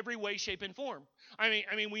perfect in every way, shape, and form. I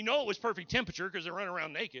mean, we know it was perfect temperature because they're running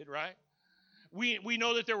around naked, right? We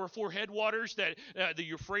know that there were 4 headwaters, that the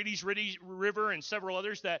Euphrates River and several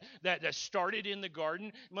others that started in the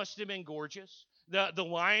garden. Must have been gorgeous. The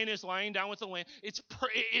lion is lying down with the lamb.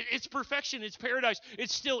 It's perfection. It's paradise.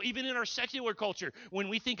 It's still, even in our secular culture, when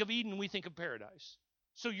we think of Eden, we think of paradise.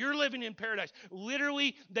 So you're living in paradise.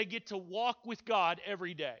 Literally, they get to walk with God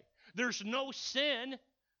every day. There's no sin,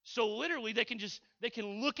 so literally they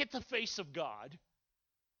can look at the face of God.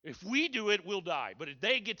 If we do it, we'll die. But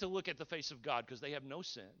they get to look at the face of God because they have no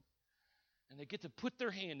sin. And they get to put their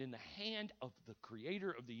hand in the hand of the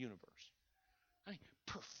creator of the universe. I mean,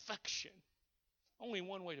 perfection. Only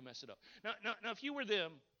one way to mess it up. Now, if you were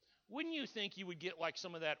them, wouldn't you think you would get like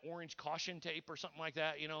some of that orange caution tape or something like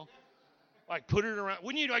that, you know? Like put it around.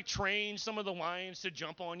 Wouldn't you like train some of the lions to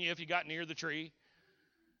jump on you if you got near the tree?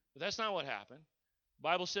 But that's not what happened. The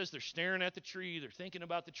Bible says they're staring at the tree, they're thinking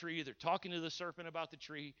about the tree, they're talking to the serpent about the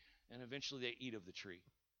tree, and eventually they eat of the tree.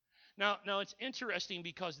 Now it's interesting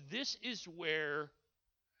because this is where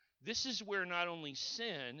not only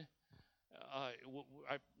sin,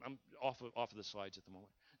 I'm off of the slides at the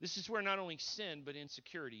moment. This is where not only sin but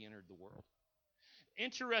insecurity entered the world.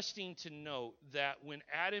 Interesting to note that when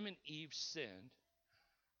Adam and Eve sinned,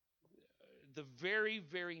 the very,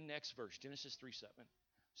 very next verse, Genesis 3:7,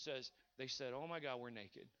 says they said, "Oh my God, we're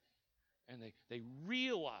naked," and they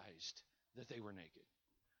realized that they were naked.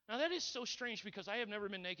 Now that is so strange because I have never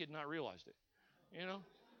been naked and not realized it. You know,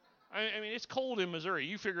 I mean it's cold in Missouri.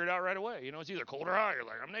 You figure it out right away. You know, it's either cold or hot. You're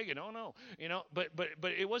like, I'm naked. Oh no. You know, but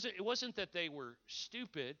it wasn't that they were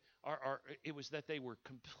stupid, or it was that they were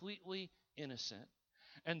completely innocent,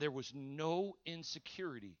 and there was no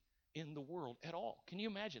insecurity in the world at all. Can you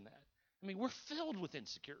imagine that? I mean, we're filled with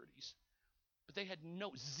insecurities. But they had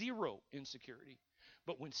zero insecurity.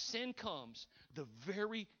 But when sin comes, the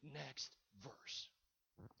very next verse,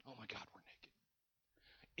 oh my God, we're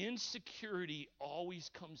naked. Insecurity always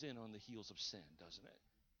comes in on the heels of sin, doesn't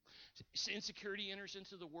it? Insecurity enters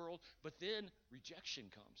into the world, but then rejection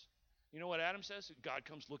comes. You know what Adam says? God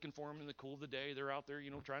comes looking for him in the cool of the day. They're out there,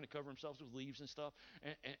 you know, trying to cover themselves with leaves and stuff.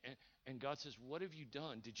 And God says, what have you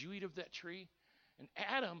done? Did you eat of that tree? And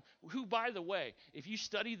Adam, who, by the way, if you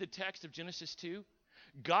study the text of Genesis 2,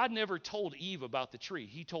 God never told Eve about the tree.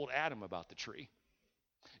 He told Adam about the tree.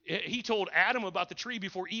 He told Adam about the tree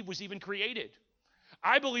before Eve was even created.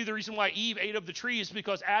 I believe the reason why Eve ate of the tree is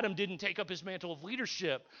because Adam didn't take up his mantle of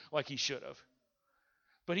leadership like he should have.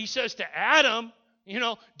 But he says to Adam, you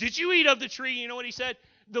know, did you eat of the tree? You know what he said?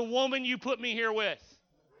 The woman you put me here with.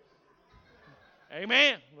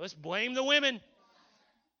 Amen. Let's blame the women.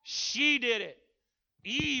 She did it.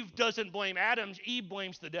 Eve doesn't blame Adam. Eve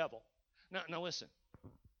blames the devil. Now listen.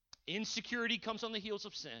 Insecurity comes on the heels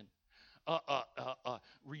of sin.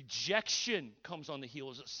 Rejection comes on the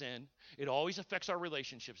heels of sin. It always affects our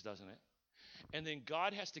relationships, doesn't it? And then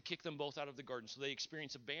God has to kick them both out of the garden. So they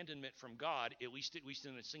experience abandonment from God, at least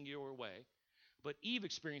in a singular way. But Eve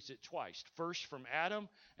experienced it twice. First from Adam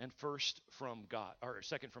and first from God, or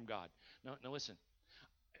second from God. Now listen.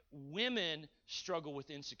 Women struggle with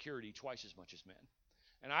insecurity twice as much as men.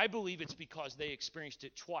 And I believe it's because they experienced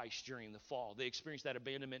it twice during the fall. They experienced that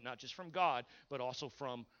abandonment not just from God, but also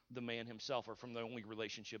from the man himself, or from the only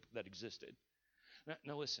relationship that existed.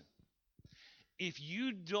 Now listen. If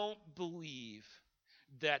you don't believe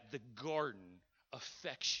that the garden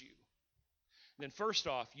affects you, then first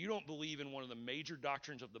off, you don't believe in one of the major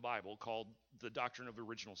doctrines of the Bible called the doctrine of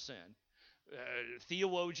original sin.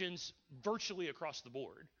 Theologians virtually across the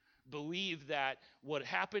board believe that what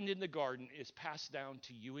happened in the garden is passed down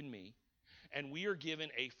to you and me, and we are given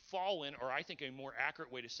a fallen, or I think a more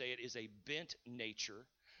accurate way to say it is a bent nature,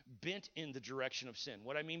 bent in the direction of sin.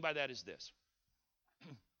 What I mean by that is this.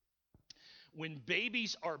 When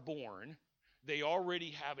babies are born, they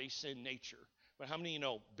already have a sin nature. But how many of you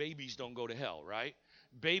know babies don't go to hell, right?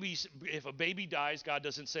 Babies, if a baby dies, God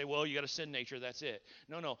doesn't say, well, you got a sin nature, that's it.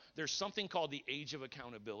 No. There's something called the age of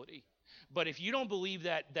accountability. But if you don't believe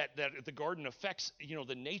that the garden affects,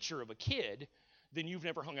 the nature of a kid, then you've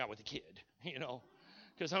never hung out with a kid,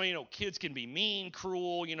 Because how many kids can be mean,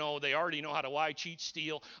 cruel, they already know how to lie, cheat,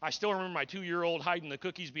 steal. I still remember my 2-year-old hiding the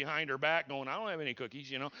cookies behind her back going, I don't have any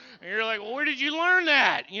cookies, And you're like, well, where did you learn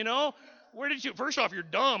that, Where did you? First off, you're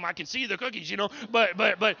dumb. I can see the cookies,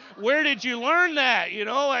 But where did you learn that?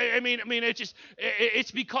 I mean,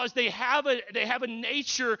 it's because they have a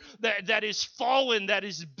nature that is fallen, that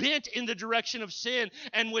is bent in the direction of sin,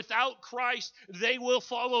 and without Christ, they will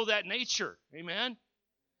follow that nature. Amen.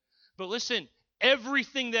 But listen,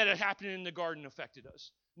 everything that had happened in the garden affected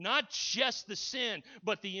us. Not just the sin,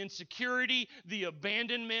 but the insecurity, the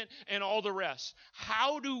abandonment, and all the rest.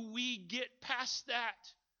 How do we get past that?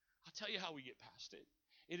 I'll tell you how we get past it.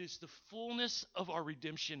 It is the fullness of our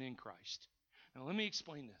redemption in Christ. Now, let me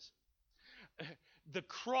explain this. The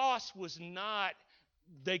cross was not,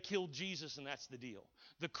 they killed Jesus and that's the deal.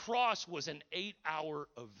 The cross was an 8-hour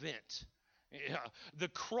event. The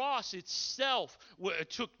cross itself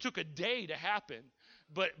took a day to happen,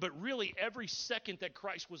 but really every second that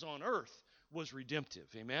Christ was on earth was redemptive.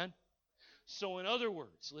 Amen? So in other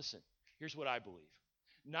words, listen, here's what I believe.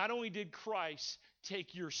 Not only did Christ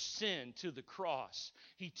take your sin to the cross,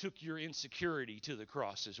 he took your insecurity to the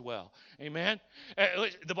cross as well. Amen?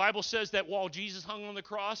 The Bible says that while Jesus hung on the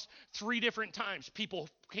cross, 3 different times people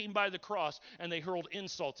came by the cross and they hurled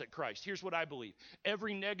insults at Christ. Here's what I believe.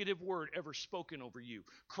 Every negative word ever spoken over you,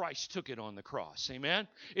 Christ took it on the cross. Amen?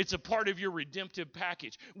 It's a part of your redemptive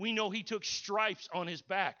package. We know he took stripes on his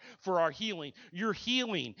back for our healing. Your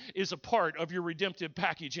healing is a part of your redemptive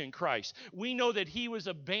package in Christ. We know that he was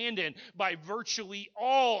abandoned by virtually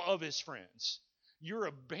all of his friends. Your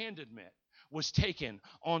abandonment was taken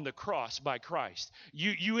on the cross by Christ.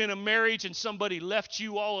 You in a marriage and somebody left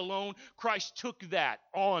you all alone, Christ took that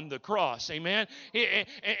on the cross. Amen?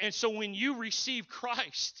 And so when you receive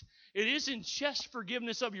Christ, it isn't just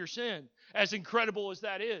forgiveness of your sin, as incredible as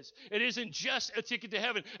that is. It isn't just a ticket to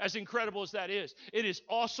heaven, as incredible as that is. It is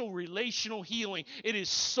also relational healing. It is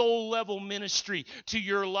soul-level ministry to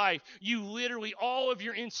your life. You literally, all of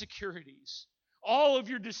your insecurities, all of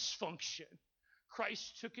your dysfunction,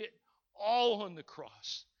 Christ took it all on the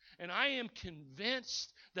cross. And I am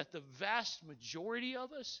convinced that the vast majority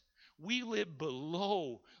of us, we live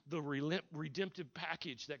below the redemptive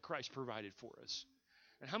package that Christ provided for us.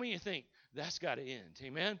 And how many of you think that's got to end?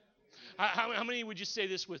 Amen? How many would you say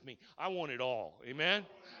this with me? I want it all. Amen?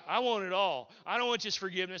 I want it all. I don't want just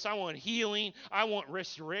forgiveness. I want healing. I want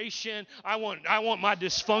restoration. I want my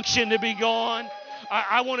dysfunction to be gone.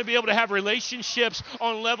 I want to be able to have relationships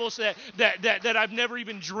on levels that I've never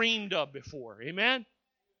even dreamed of before. Amen?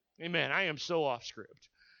 Amen. I am so off script.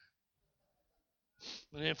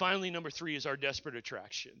 And then finally, number 3 is our desperate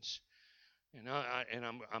attractions. And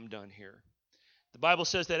I'm done here. The Bible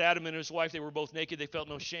says that Adam and his wife, they were both naked. They felt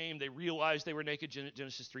no shame. They realized they were naked.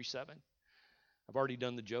 Genesis 3:7. I've already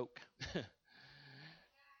done the joke.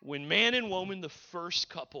 When man and woman, the first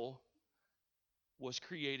couple, was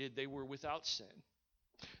created, they were without sin.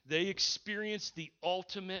 They experienced the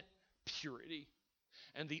ultimate purity.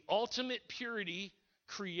 And the ultimate purity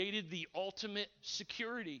created the ultimate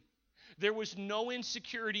security. There was no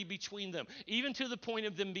insecurity between them, even to the point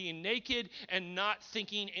of them being naked and not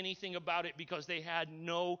thinking anything about it because they had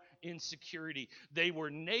no insecurity. They were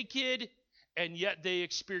naked, and yet they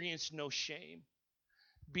experienced no shame.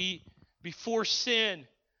 Before sin,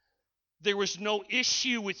 There was no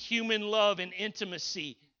issue with human love and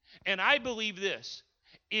intimacy. And I believe this.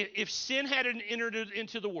 If sin hadn't entered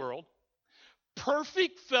into the world,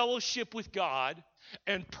 perfect fellowship with God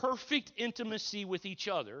and perfect intimacy with each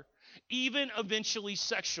other, even eventually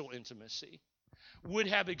sexual intimacy, would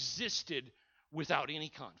have existed without any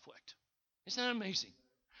conflict. Isn't that amazing?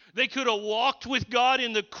 They could have walked with God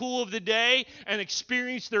in the cool of the day and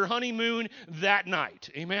experienced their honeymoon that night.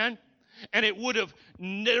 Amen? And there would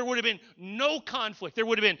have been no conflict. There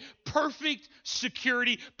would have been perfect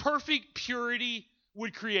security. Perfect purity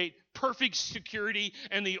would create perfect security,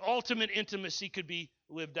 and the ultimate intimacy could be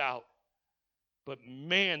lived out. But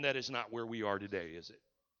man, that is not where we are today, is it?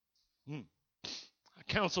 I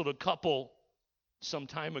counseled a couple some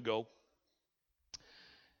time ago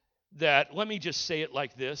that, let me just say it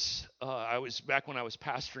like this. I was back when I was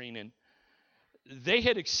pastoring, and they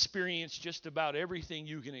had experienced just about everything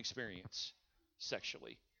you can experience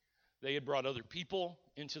sexually. They had brought other people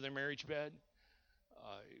into their marriage bed.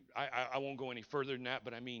 I won't go any further than that,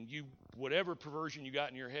 but I mean, whatever perversion you got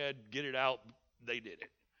in your head, get it out. They did it.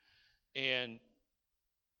 And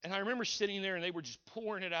I remember sitting there, and they were just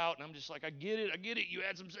pouring it out, and I'm just like, I get it. You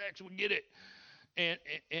had some sex, we get it.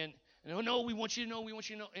 And no, we want you to know.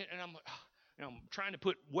 And I'm trying to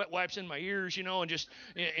put wet wipes in my ears, and just,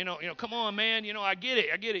 come on, man, I get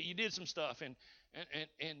it. You did some stuff, and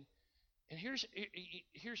here's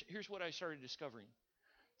what I started discovering.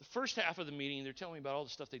 The first half of the meeting, they're telling me about all the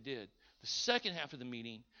stuff they did. The second half of the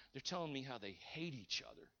meeting, they're telling me how they hate each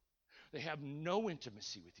other. They have no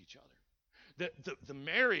intimacy with each other. The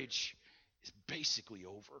marriage is basically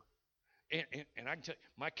over. And I can tell you,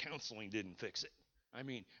 my counseling didn't fix it. I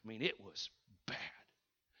mean, it was bad.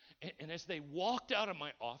 And as they walked out of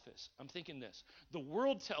my office, I'm thinking this. The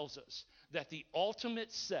world tells us that the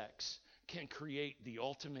ultimate sex can create the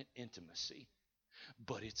ultimate intimacy,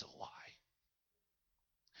 but it's a lie.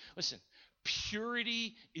 Listen,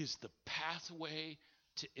 purity is the pathway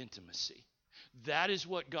to intimacy. That is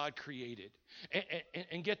what God created.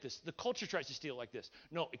 And get this, the culture tries to steal it like this.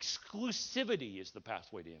 No, exclusivity is the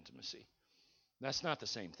pathway to intimacy. That's not the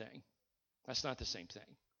same thing.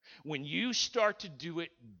 When you start to do it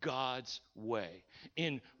God's way,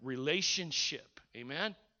 in relationship,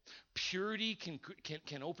 amen, purity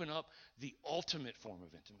can open up the ultimate form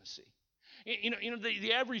of intimacy.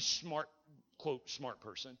 The average smart, quote, smart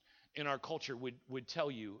person in our culture would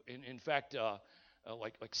tell you, in fact,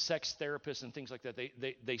 like sex therapists and things like that,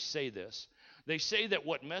 they say this. They say that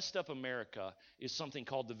what messed up America is something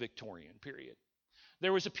called the Victorian period.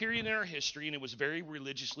 There was a period in our history, and it was very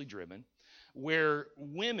religiously driven, where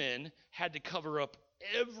women had to cover up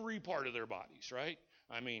every part of their bodies, right?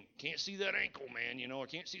 I mean, can't see that ankle, man, or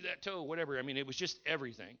can't see that toe, whatever. I mean, it was just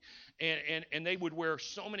everything. And they would wear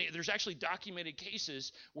so many. There's actually documented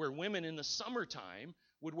cases where women in the summertime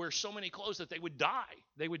would wear so many clothes that they would die.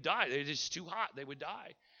 It's just too hot. They would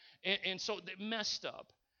die. And so they messed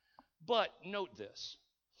up. But note this.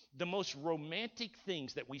 The most romantic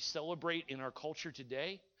things that we celebrate in our culture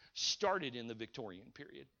today started in the Victorian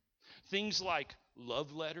period. Things like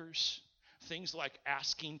love letters, things like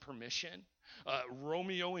asking permission,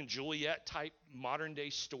 Romeo and Juliet type modern day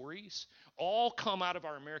stories, all come out of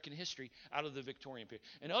our American history, out of the Victorian period.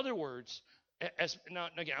 In other words,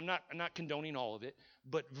 again, I'm not condoning all of it,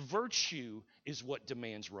 but virtue is what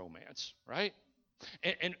demands romance, right?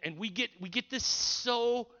 And we get this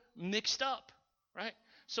so mixed up, right?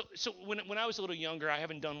 So when I was a little younger, I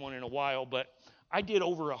haven't done one in a while, but I did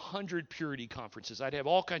over 100 purity conferences. I'd have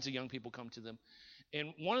all kinds of young people come to them.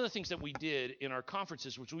 And one of the things that we did in our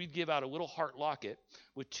conferences was we'd give out a little heart locket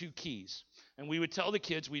with 2 keys. And we would tell the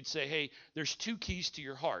kids, we'd say, hey, there's 2 keys to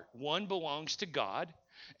your heart. One belongs to God,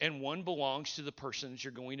 and one belongs to the person that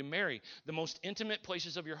you're going to marry. The most intimate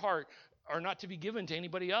places of your heart are not to be given to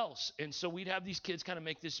anybody else. And so we'd have these kids kind of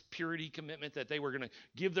make this purity commitment that they were going to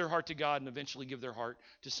give their heart to God and eventually give their heart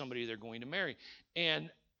to somebody they're going to marry. And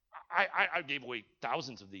I gave away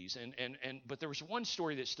thousands of these, but there was one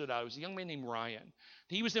story that stood out. It was a young man named Ryan.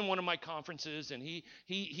 He was in one of my conferences, and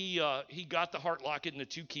he got the heart locket and the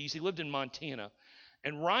 2 keys. He lived in Montana,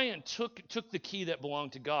 and Ryan took the key that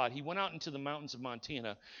belonged to God. He went out into the mountains of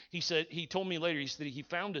Montana. He told me later, he said he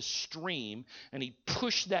found a stream, and he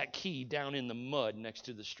pushed that key down in the mud next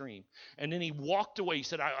to the stream, and then he walked away. He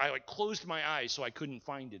said, I closed my eyes so I couldn't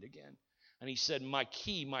find it again. And he said, my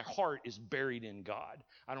key, my heart is buried in God.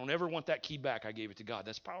 I don't ever want that key back. I gave it to God.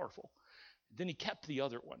 That's powerful. Then he kept the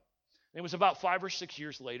other one. And it was about 5 or 6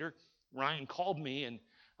 years later, Ryan called me, and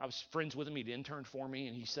I was friends with him. He'd interned for me,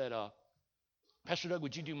 and he said, Pastor Doug,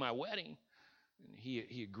 would you do my wedding?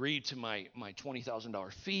 He agreed to my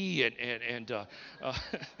 $20,000 fee, and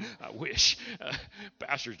I wish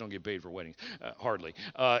pastors don't get paid for weddings, hardly.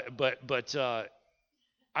 But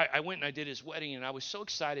I went and I did his wedding, and I was so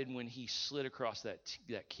excited when he slid across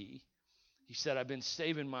that key. He said, "I've been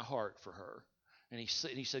saving my heart for her," and he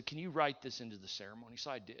said, "Can you write this into the ceremony?"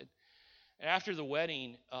 So I did. And after the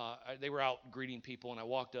wedding, they were out greeting people, and I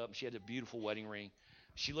walked up, and she had a beautiful wedding ring.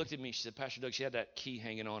 She looked at me. She said, "Pastor Doug," she had that key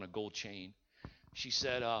hanging on a gold chain. She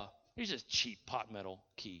said, "Here's a cheap pot metal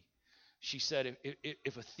key." She said,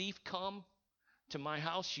 if a thief come to my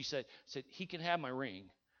house, she said, he can have my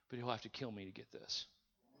ring, but he'll have to kill me to get this.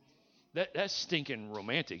 That's stinking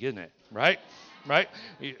romantic, isn't it? Right? Right?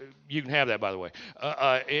 You can have that, by the way.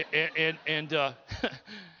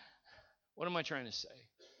 What am I trying to say?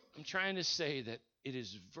 I'm trying to say that it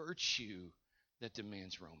is virtue that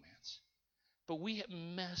demands romance. But we have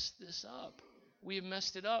messed this up. We have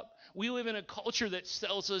messed it up. We live in a culture that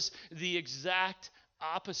tells us the exact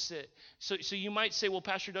opposite. So you might say, well,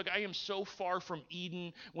 Pastor Doug, I am so far from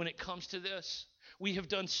Eden when it comes to this. We have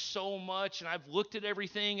done so much, and I've looked at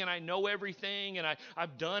everything, and I know everything, and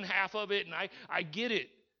I've done half of it, and I get it.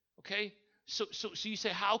 Okay? So you say,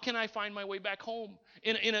 how can I find my way back home?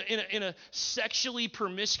 In a sexually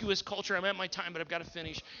promiscuous culture, I'm at my time, but I've got to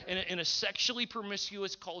finish. In a sexually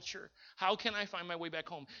promiscuous culture, how can I find my way back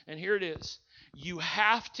home? And here it is. You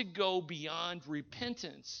have to go beyond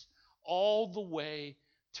repentance all the way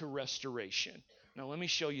to restoration. Now, let me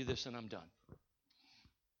show you this, and I'm done.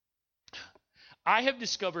 I have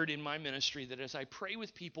discovered in my ministry that as I pray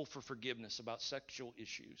with people for forgiveness about sexual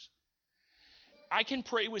issues, I can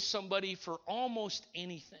pray with somebody for almost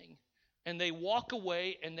anything, and they walk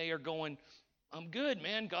away and they are going, I'm good,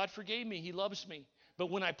 man. God forgave me. He loves me. But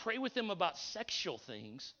when I pray with them about sexual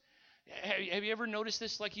things, have you ever noticed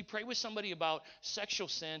this? Like you pray with somebody about sexual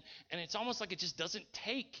sin, and it's almost like it just doesn't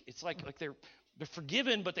take. It's like they're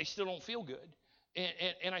forgiven, but they still don't feel good.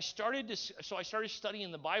 And I started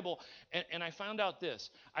studying the Bible, and I found out this.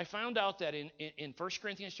 I found out that in 1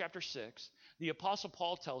 Corinthians chapter 6, the Apostle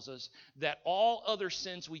Paul tells us that all other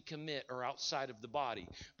sins we commit are outside of the body.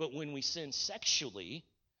 But when we sin sexually,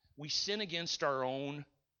 we sin against our own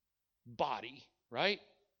body, right?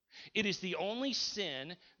 It is the only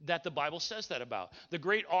sin that the Bible says that about. The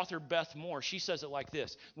great author Beth Moore, she says it like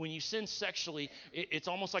this. When you sin sexually, it's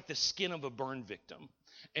almost like the skin of a burn victim.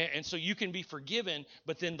 And so you can be forgiven,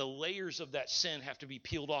 but then the layers of that sin have to be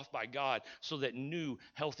peeled off by God so that new,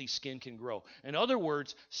 healthy skin can grow. In other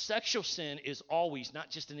words, sexual sin is always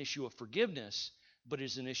not just an issue of forgiveness, but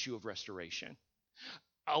is an issue of restoration.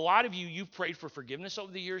 A lot of you've prayed for forgiveness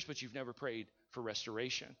over the years, but you've never prayed for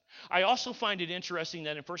restoration. I also find it interesting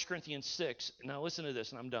that in 1 Corinthians 6, now listen to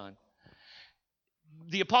this and I'm done.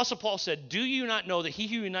 The Apostle Paul said, do you not know that he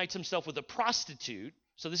who unites himself with a prostitute,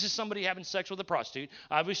 so this is somebody having sex with a prostitute,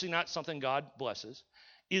 obviously not something God blesses,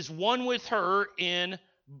 is one with her in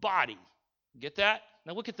body. Get that?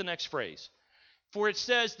 Now look at the next phrase. For it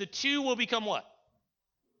says the two will become what?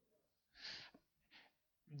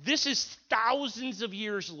 This is thousands of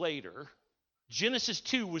years later. Genesis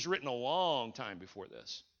 2 was written a long time before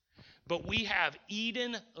this. But we have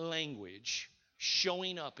Eden language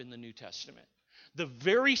showing up in the New Testament. The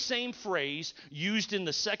very same phrase used in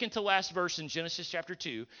the second to last verse in Genesis chapter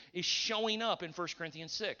 2 is showing up in 1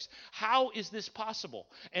 Corinthians 6. How is this possible?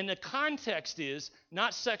 And the context is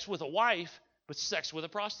not sex with a wife, but sex with a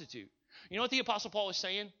prostitute. You know what the Apostle Paul is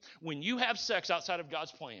saying? When you have sex outside of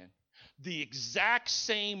God's plan, the exact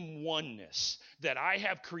same oneness that I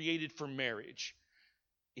have created for marriage,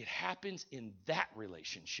 it happens in that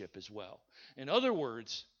relationship as well. In other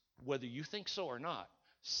words, whether you think so or not,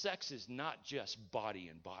 sex is not just body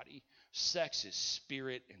and body. Sex is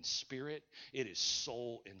spirit and spirit. It is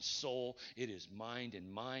soul and soul. It is mind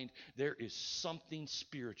and mind. There is something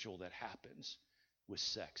spiritual that happens with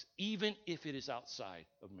sex, even if it is outside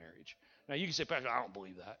of marriage. Now, you can say, Pastor, I don't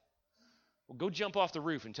believe that. Well, go jump off the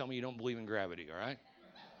roof and tell me you don't believe in gravity, all right?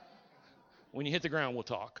 When you hit the ground, we'll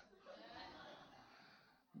talk.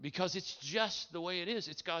 Because it's just the way it is.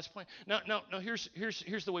 It's God's plan. Now,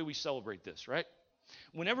 here's the way we celebrate this, right?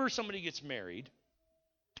 Whenever somebody gets married,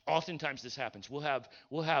 oftentimes this happens. We'll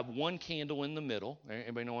have one candle in the middle.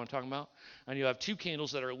 Anybody know what I'm talking about? And you have two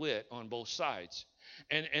candles that are lit on both sides.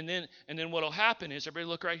 And then what'll happen is, everybody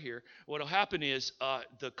look right here. What'll happen is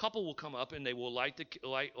the couple will come up and they will light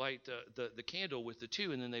the candle with the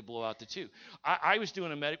two, and then they blow out the two. I was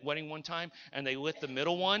doing a wedding one time, and they lit the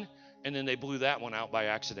middle one, and then they blew that one out by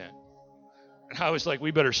accident. And I was like,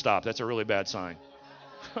 we better stop. That's a really bad sign.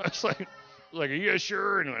 I was like, Like, are you guys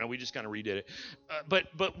sure? And we just kind of redid it.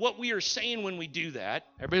 But what we are saying when we do that,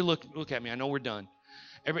 everybody look at me. I know we're done.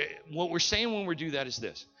 What we're saying when we do that is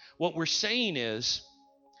this. What we're saying is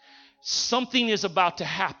something is about to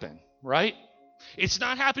happen, right? It's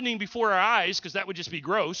not happening before our eyes because that would just be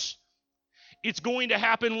gross. It's going to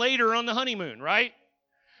happen later on the honeymoon, right?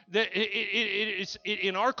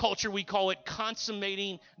 In our culture, we call it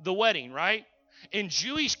consummating the wedding, right? In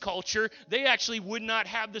Jewish culture, they actually would not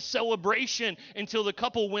have the celebration until the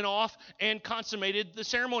couple went off and consummated the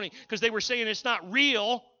ceremony because they were saying it's not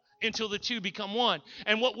real until the two become one.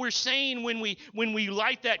 And what we're saying when we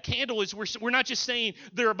light that candle is we're not just saying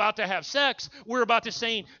they're about to have sex. We're about to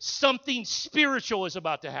saying something spiritual is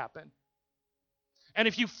about to happen. And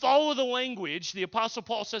if you follow the language, the Apostle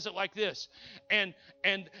Paul says it like this, and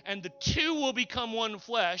the two will become one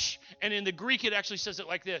flesh, and in the Greek it actually says it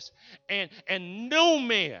like this, and no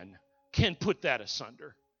man can put that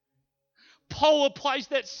asunder. Paul applies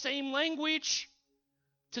that same language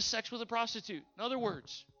to sex with a prostitute. In other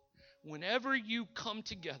words, whenever you come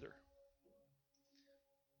together,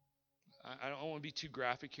 I don't want to be too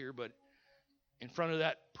graphic here, but in front of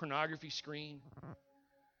that pornography screen,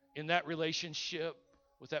 in that relationship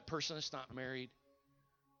with that person that's not married,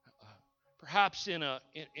 perhaps in a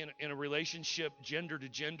relationship gender to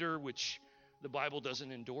gender, which the Bible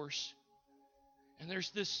doesn't endorse, and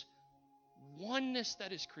there's this oneness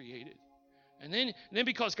that is created. And then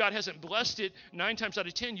because God hasn't blessed it, 9 times out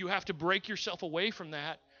of 10, you have to break yourself away from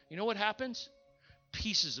that. You know what happens?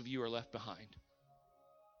 Pieces of you are left behind.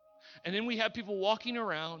 And then we have people walking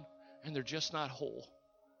around, and they're just not whole.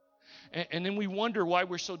 And then we wonder why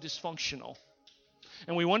we're so dysfunctional.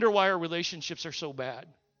 And we wonder why our relationships are so bad.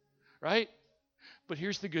 Right? But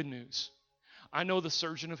here's the good news. I know the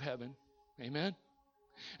surgeon of heaven. Amen?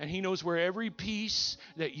 And he knows where every piece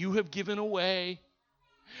that you have given away.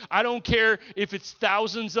 I don't care if it's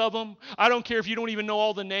thousands of them. I don't care if you don't even know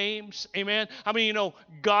all the names. Amen? How many of you know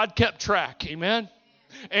God kept track? Amen?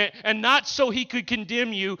 And not so he could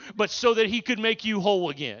condemn you, but so that he could make you whole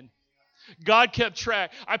again. God kept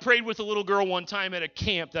track. I prayed with a little girl one time at a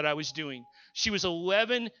camp that I was doing. She was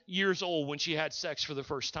 11 years old when she had sex for the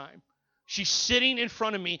first time. She's sitting in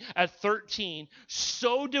front of me at 13,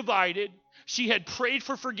 so divided. She had prayed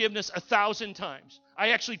for forgiveness 1,000 times. I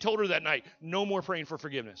actually told her that night, no more praying for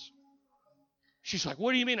forgiveness. She's like,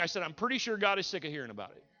 what do you mean? I said, I'm pretty sure God is sick of hearing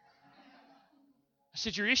about it. I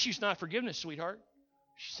said, your issue's not forgiveness, sweetheart.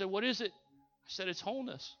 She said, what is it? I said, it's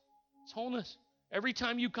wholeness. It's wholeness. Every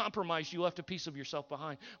time you compromise, you left a piece of yourself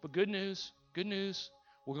behind. But good news,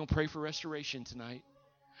 we're going to pray for restoration tonight.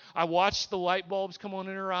 I watched the light bulbs come on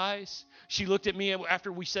in her eyes. She looked at me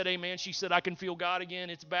after we said amen. She said, I can feel God again.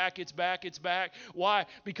 It's back, it's back, it's back. Why?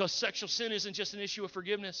 Because sexual sin isn't just an issue of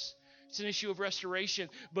forgiveness. It's an issue of restoration.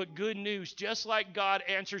 But good news, just like God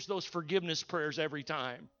answers those forgiveness prayers every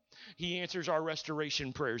time, he answers our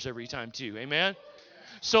restoration prayers every time too. Amen?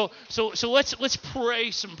 So let's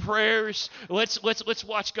pray some prayers. Let's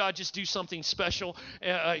watch God just do something special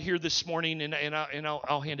here this morning, and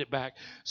I'll hand it back.